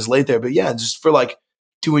was coming this late there, but yeah, just for like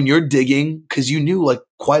doing your digging, because you knew like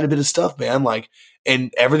quite a bit of stuff, man. Like,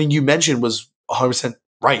 and everything you mentioned was 100%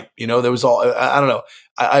 right. There was all, I don't know.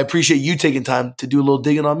 I appreciate you taking time to do a little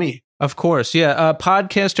digging on me. Of course. Yeah.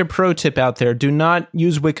 Podcaster pro tip out there. Do not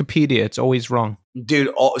use Wikipedia. It's always wrong.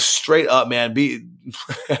 Dude, straight up, man.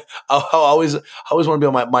 I always want to be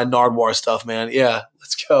on my Nardwuar stuff, man. Yeah,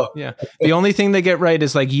 let's go. Yeah. The only thing they get right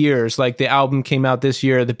is like years. Like the album came out this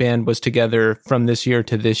year. The band was together from this year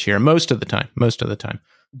to this year. Most of the time.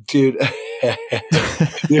 Dude,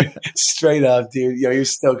 straight up, dude. You're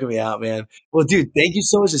stoking me out, man. Well, dude, thank you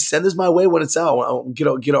so much. Just send this my way when it's out. I'll get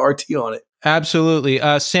an RT on it. Absolutely.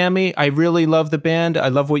 Sammy, I really love the band. I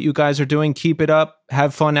love what you guys are doing. Keep it up.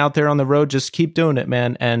 Have fun out there on the road. Just keep doing it,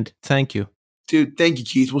 man. And thank you. Dude, thank you,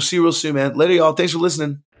 Keith. We'll see you real soon, man. Later, y'all. Thanks for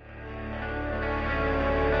listening.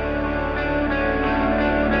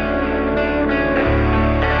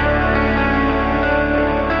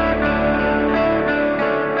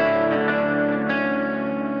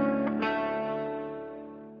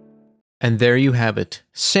 And there you have it.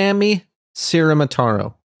 Sammy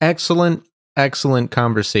Ciaramitaro. Excellent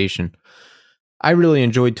conversation. I really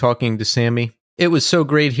enjoyed talking to Sammy. It was so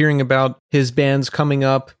great hearing about his bands coming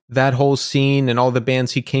up, that whole scene and all the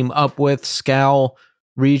bands he came up with, Scowl,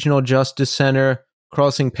 Regional Justice Center,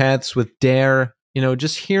 Crossing Paths with Dare,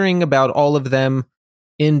 just hearing about all of them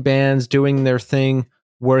in bands, doing their thing,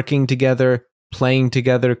 working together, playing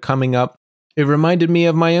together, coming up. It reminded me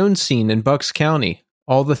of my own scene in Bucks County,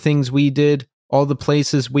 all the things we did, all the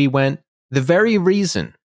places we went, the very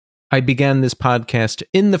reason I began this podcast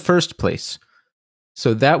in the first place.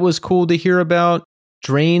 So that was cool to hear about.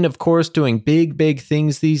 Drain, of course, doing big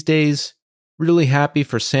things these days. Really happy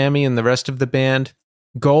for Sammy and the rest of the band.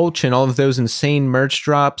 Gulch and all of those insane merch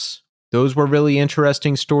drops. Those were really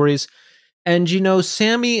interesting stories. And,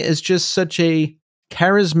 Sammy is just such a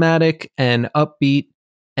charismatic and upbeat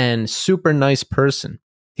and super nice person.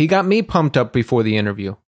 He got me pumped up before the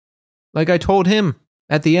interview. Like I told him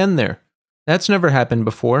at the end there. That's never happened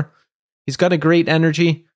before. He's got a great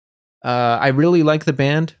energy. I really like the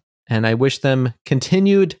band, and I wish them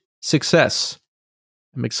continued success.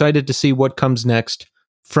 I'm excited to see what comes next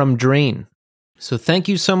from Drain. So thank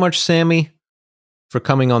you so much, Sammy, for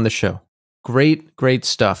coming on the show. Great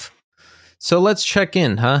stuff. So let's check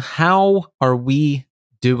in, huh? How are we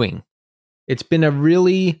doing? It's been a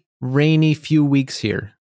really rainy few weeks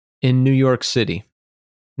here in New York City.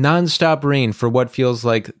 Non-stop rain for what feels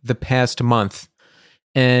like the past month.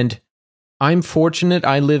 And I'm fortunate.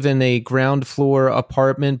 I live in a ground floor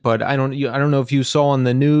apartment, but I don't know if you saw on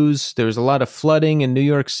the news, there's a lot of flooding in New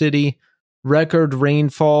York City, record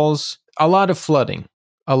rainfalls, a lot of flooding,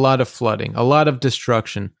 a lot of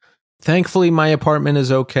destruction. Thankfully, my apartment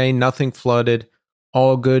is okay. Nothing flooded.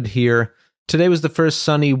 All good here. Today was the first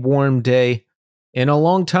sunny, warm day in a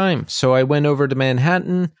long time. So I went over to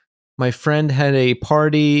Manhattan. My friend had a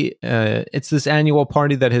party. It's this annual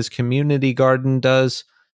party that his community garden does.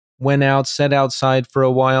 Went out, sat outside for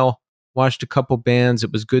a while, watched a couple bands.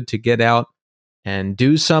 It was good to get out and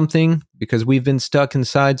do something because we've been stuck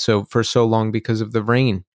inside for so long because of the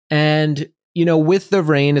rain. And, with the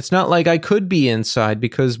rain, it's not like I could be inside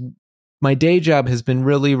because My day job has been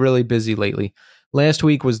really, really busy lately. Last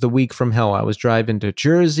week was the week from hell. I was driving to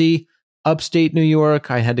Jersey, upstate New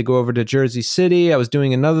York. I had to go over to Jersey City. I was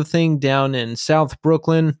doing another thing down in South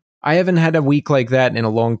Brooklyn. I haven't had a week like that in a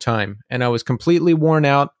long time, and I was completely worn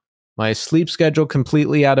out. My sleep schedule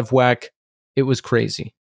completely out of whack. It was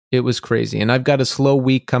crazy. It was crazy. And I've got a slow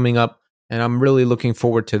week coming up, and I'm really looking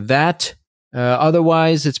forward to that.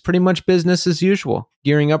 Otherwise, it's pretty much business as usual.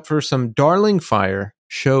 Gearing up for some Darling Fire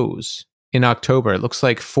shows in October. It looks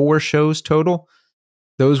like 4 shows total.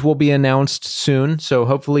 Those will be announced soon, so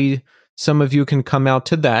hopefully some of you can come out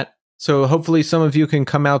to that. So hopefully some of you can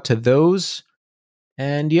come out to those.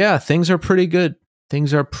 And yeah, things are pretty good.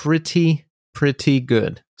 Things are pretty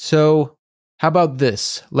good. So how about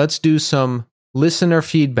this? Let's do some listener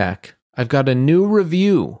feedback. I've got a new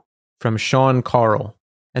review from Sean Carl.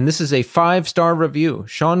 And this is a 5-star review.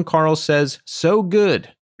 Sean Carl says, "So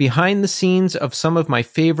good. Behind the scenes of some of my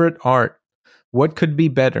favorite art. What could be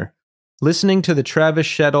better? Listening to the Travis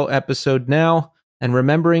Shettle episode now and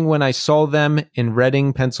remembering when I saw them in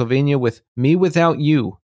Reading, Pennsylvania with Me Without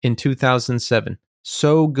You in 2007.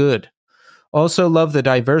 So good. Also love the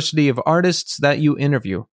diversity of artists that you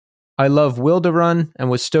interview. I love Wilderun and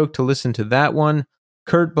was stoked to listen to that one.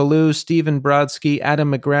 Kurt Ballou, Stephen Brodsky,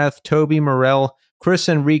 Adam McGrath, Toby Morell, Chris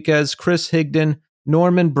Enriquez, Chris Higdon,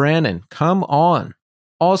 Norman Brannon. Come on.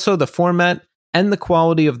 Also, the format and the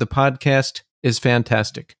quality of the podcast is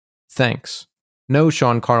fantastic. Thanks." No,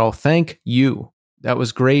 Sean Carl, thank you. That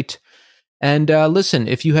was great. And listen,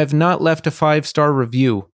 if you have not left a 5-star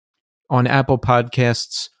review on Apple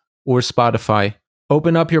Podcasts or Spotify,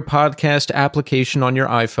 open up your podcast application on your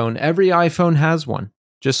iPhone. Every iPhone has one.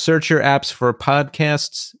 Just search your apps for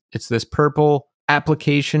podcasts. It's this purple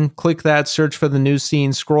application. Click that, search for the new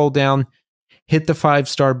scene, scroll down, hit the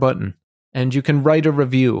 5-star button, and you can write a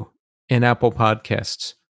review in Apple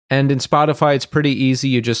Podcasts. And in Spotify, it's pretty easy.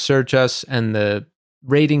 You just search us, and the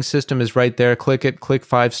rating system is right there. Click it, click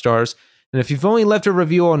 5 stars. And if you've only left a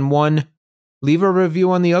review on one, leave a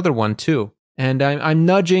review on the other one too. And I'm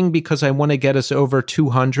nudging because I want to get us over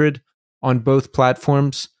 200 on both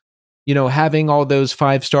platforms. You know, having all those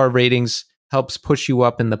 5-star ratings helps push you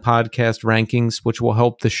up in the podcast rankings, which will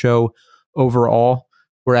help the show overall.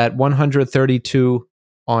 We're at 132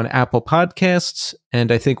 on Apple Podcasts,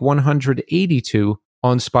 and I think 182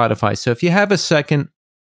 on Spotify. So if you have a second,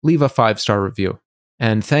 leave a 5-star review.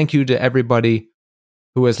 And thank you to everybody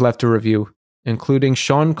who has left a review, including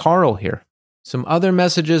Sean Carl here. Some other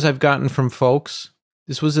messages I've gotten from folks.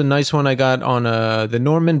 This was a nice one I got on the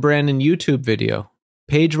Norman Brannon YouTube video.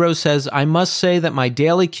 Pedro says, "I must say that my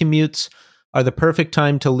daily commutes are the perfect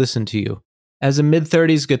time to listen to you. As a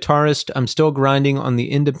mid-30s guitarist, I'm still grinding on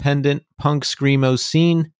the independent punk screamo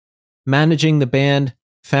scene, managing the band,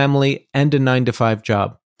 family, and a 9-to-5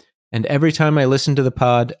 job. And every time I listen to the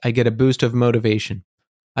pod, I get a boost of motivation.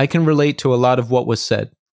 I can relate to a lot of what was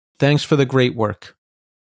said. Thanks for the great work."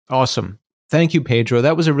 Awesome. Thank you, Pedro.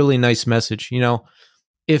 That was a really nice message. You know,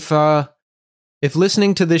 if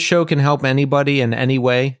listening to this show can help anybody in any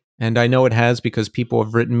way, and I know it has because people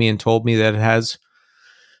have written me and told me that it has,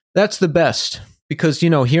 that's the best. Because, you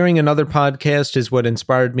know, hearing another podcast is what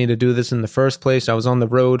inspired me to do this in the first place. I was on the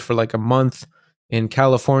road for like a month in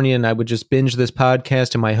California, and I would just binge this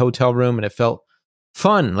podcast in my hotel room, and it felt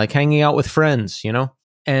fun, like hanging out with friends, you know?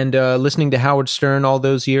 And listening to Howard Stern all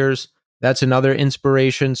those years, that's another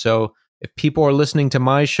inspiration. So if people are listening to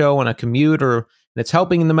my show on a commute and it's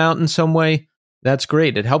helping them out in some way, that's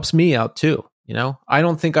great. It helps me out too, you know? I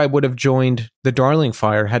don't think I would have joined the Darling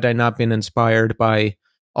Fire had I not been inspired by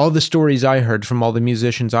all the stories I heard from all the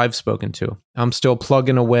musicians I've spoken to. I'm still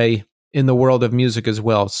plugging away in the world of music as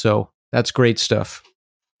well, so that's great stuff.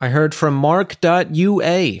 I heard from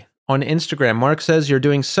Mark.ua on Instagram. Mark says, "You're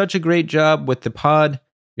doing such a great job with the pod.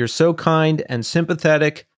 You're so kind and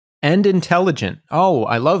sympathetic and intelligent." Oh,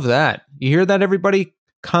 I love that. You hear that, everybody?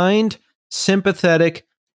 Kind, sympathetic,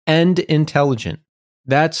 and intelligent.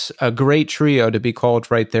 That's a great trio to be called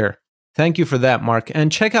right there. Thank you for that, Mark.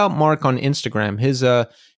 And check out Mark on Instagram. His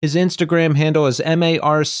Instagram handle is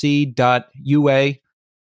marc.ua.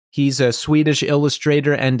 He's a Swedish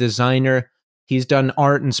illustrator and designer. He's done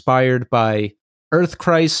art inspired by Earth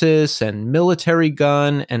Crisis and Military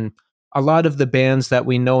Gun and a lot of the bands that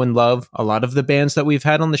we know and love, a lot of the bands that we've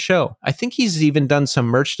had on the show. I think he's even done some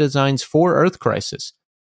merch designs for Earth Crisis.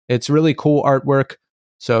 It's really cool artwork.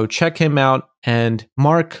 So check him out. And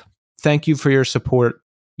Mark, thank you for your support.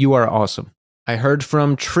 You are awesome. I heard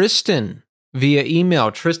from Tristan via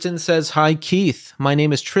email. Tristan says, "Hi, Keith. My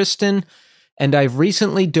name is Tristan, and I've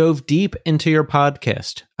recently dove deep into your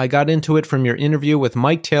podcast. I got into it from your interview with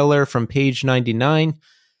Mike Taylor from page 99.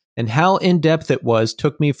 and how in-depth it was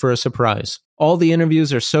took me for a surprise. All the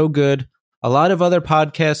interviews are so good. A lot of other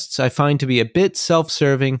podcasts I find to be a bit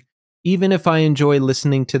self-serving, even if I enjoy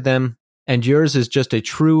listening to them, and yours is just a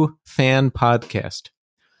true fan podcast.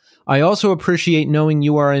 I also appreciate knowing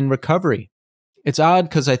you are in recovery. It's odd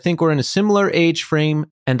because I think we're in a similar age frame,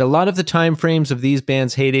 and a lot of the time frames of these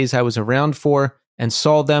bands' heydays I was around for and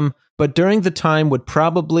saw them, but during the time would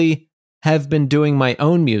probably have been doing my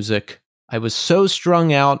own music. I was so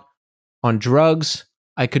strung out on drugs,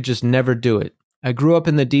 I could just never do it. I grew up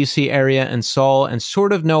in the DC area and saw and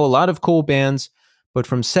sort of know a lot of cool bands, but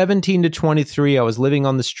from 17 to 23, I was living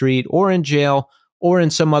on the street or in jail or in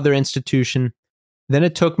some other institution. Then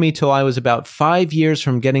it took me till I was about 5 years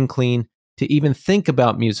from getting clean to even think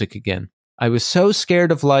about music again. I was so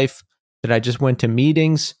scared of life that I just went to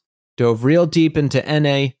meetings, dove real deep into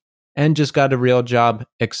NA, and just got a real job,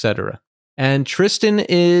 etc. And Tristan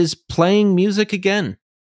is playing music again.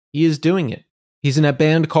 He is doing it. He's in a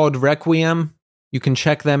band called Requiem. You can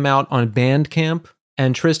check them out on Bandcamp.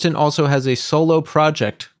 And Tristan also has a solo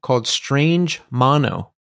project called Strange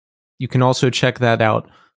Mono. You can also check that out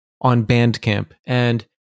on Bandcamp. And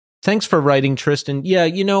thanks for writing, Tristan. Yeah,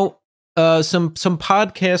 some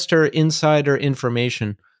podcaster insider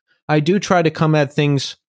information. I do try to come at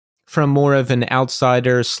things from more of an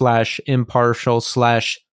outsider / impartial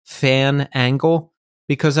 / fan angle,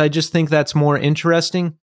 because I just think that's more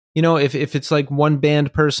interesting. If it's like one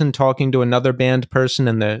band person talking to another band person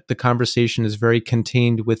and the conversation is very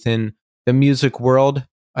contained within the music world,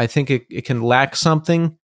 I think it can lack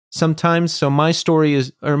something sometimes. So my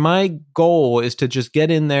goal is to just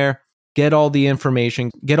get in there, get all the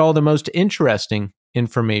information, get all the most interesting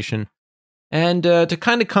information, and to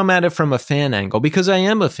kind of come at it from a fan angle, because I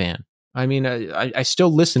am a fan. I mean, I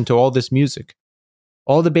still listen to all this music.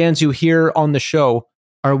 All the bands you hear on the show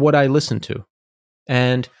are what I listen to.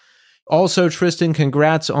 And also, Tristan,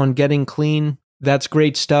 congrats on getting clean. That's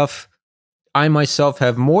great stuff. I myself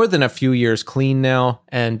have more than a few years clean now,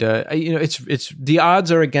 and it's the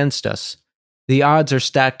odds are against us. The odds are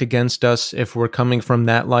stacked against us if we're coming from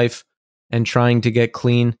that life and trying to get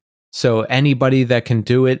clean. So anybody that can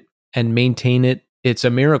do it and maintain it, it's a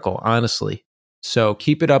miracle, honestly. So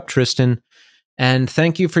keep it up, Tristan, and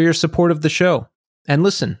thank you for your support of the show. And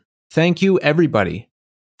listen, thank you everybody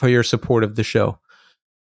for your support of the show.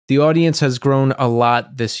 The audience has grown a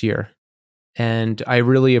lot this year, and I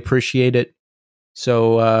really appreciate it.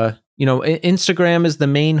 So, Instagram is the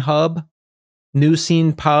main hub. New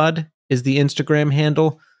Scene Pod is the Instagram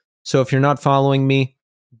handle. So if you're not following me,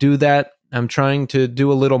 do that. I'm trying to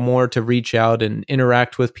do a little more to reach out and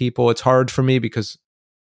interact with people. It's hard for me because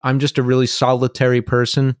I'm just a really solitary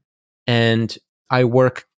person, and I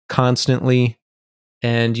work constantly.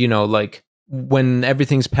 And, when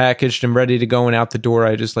everything's packaged and ready to go and out the door,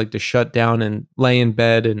 I just like to shut down and lay in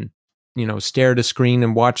bed and, stare at a screen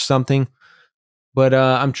and watch something. But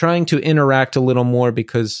I'm trying to interact a little more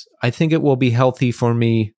because I think it will be healthy for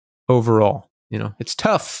me overall. It's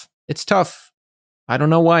tough. It's tough. I don't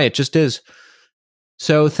know why. It just is.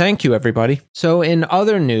 So thank you, everybody. So in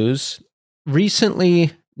other news,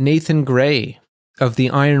 recently, Nathan Gray of the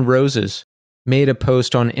Iron Roses made a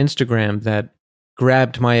post on Instagram that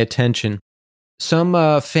grabbed my attention. Some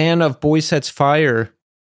fan of Boy Sets Fire,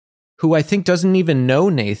 who I think doesn't even know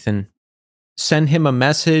Nathan, sent him a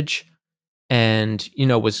message and,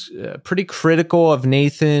 was pretty critical of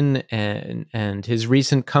Nathan and his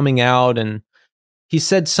recent coming out. And he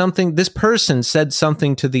said something, this person said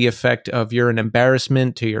something to the effect of, "You're an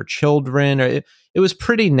embarrassment to your children." Or it was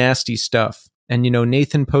pretty nasty stuff. And,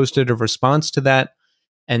 Nathan posted a response to that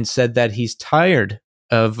and said that he's tired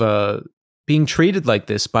of being treated like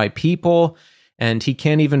this by people. And he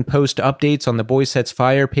can't even post updates on the Boy Sets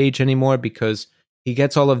Fire page anymore because he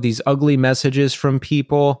gets all of these ugly messages from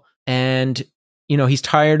people. And, he's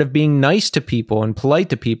tired of being nice to people and polite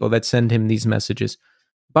to people that send him these messages.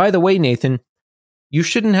 By the way, Nathan, you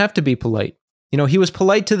shouldn't have to be polite. He was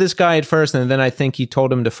polite to this guy at first, and then I think he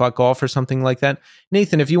told him to fuck off or something like that.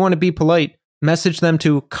 Nathan, if you want to be polite, message them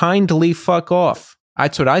to kindly fuck off.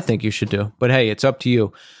 That's what I think you should do. But hey, it's up to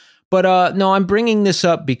you. But no, I'm bringing this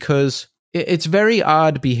up because it's very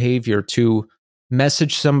odd behavior to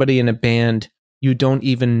message somebody in a band you don't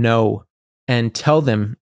even know and tell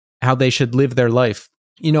them how they should live their life.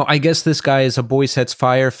 I guess this guy is a Boy Sets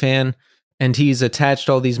Fire fan, and he's attached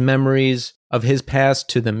all these memories of his past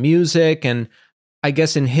to the music. And I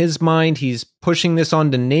guess in his mind, he's pushing this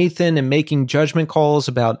onto Nathan and making judgment calls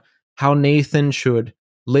about how Nathan should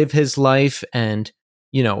live his life and,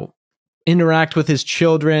 interact with his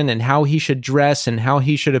children and how he should dress and how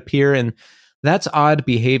he should appear. And that's odd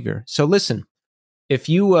behavior. So listen, if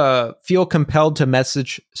you feel compelled to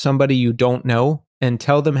message somebody you don't know and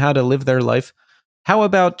tell them how to live their life, how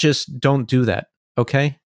about just don't do that,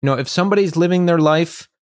 okay? If somebody's living their life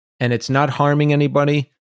and it's not harming anybody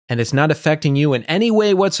and it's not affecting you in any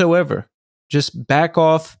way whatsoever, just back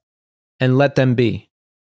off and let them be.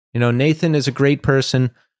 Nathan is a great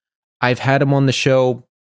person. I've had him on the show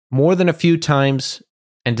more than a few times,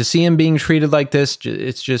 and to see him being treated like this,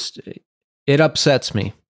 it upsets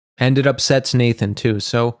me. And it upsets Nathan too.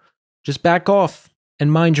 So just back off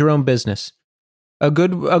and mind your own business. A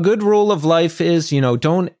good rule of life is,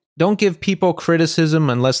 don't give people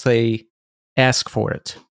criticism unless they ask for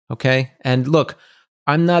it. Okay? And look,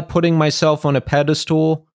 I'm not putting myself on a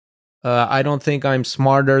pedestal. I don't think I'm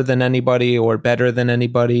smarter than anybody or better than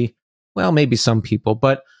anybody. Well, maybe some people,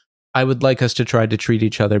 but I would like us to try to treat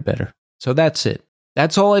each other better. So that's it.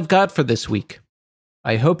 That's all I've got for this week.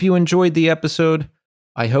 I hope you enjoyed the episode.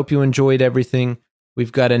 I hope you enjoyed everything.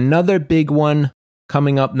 We've got another big one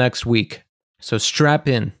coming up next week, so strap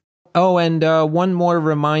in. Oh, and one more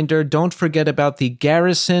reminder, don't forget about the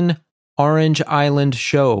Garrison Orange Island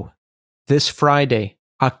show this Friday,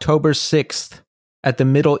 October 6th, at the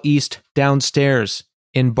Middle East Downstairs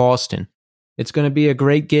in Boston. It's going to be a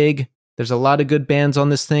great gig. There's a lot of good bands on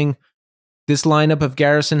this thing. This lineup of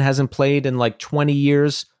Garrison hasn't played in like 20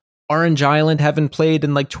 years. Orange Island haven't played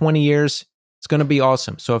in like 20 years. It's going to be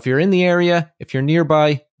awesome. So if you're in the area, if you're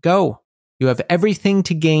nearby, go. You have everything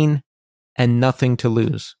to gain and nothing to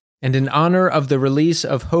lose. And in honor of the release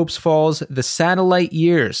of Hopes Falls, The Satellite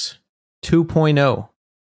Years 2.0,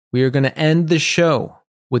 we are going to end the show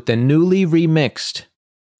with the newly remixed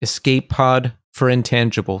Escape Pod for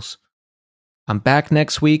Intangibles. I'm back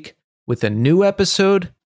next week with a new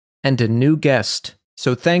episode and a new guest.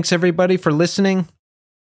 So thanks everybody for listening.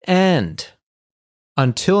 And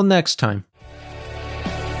until next time.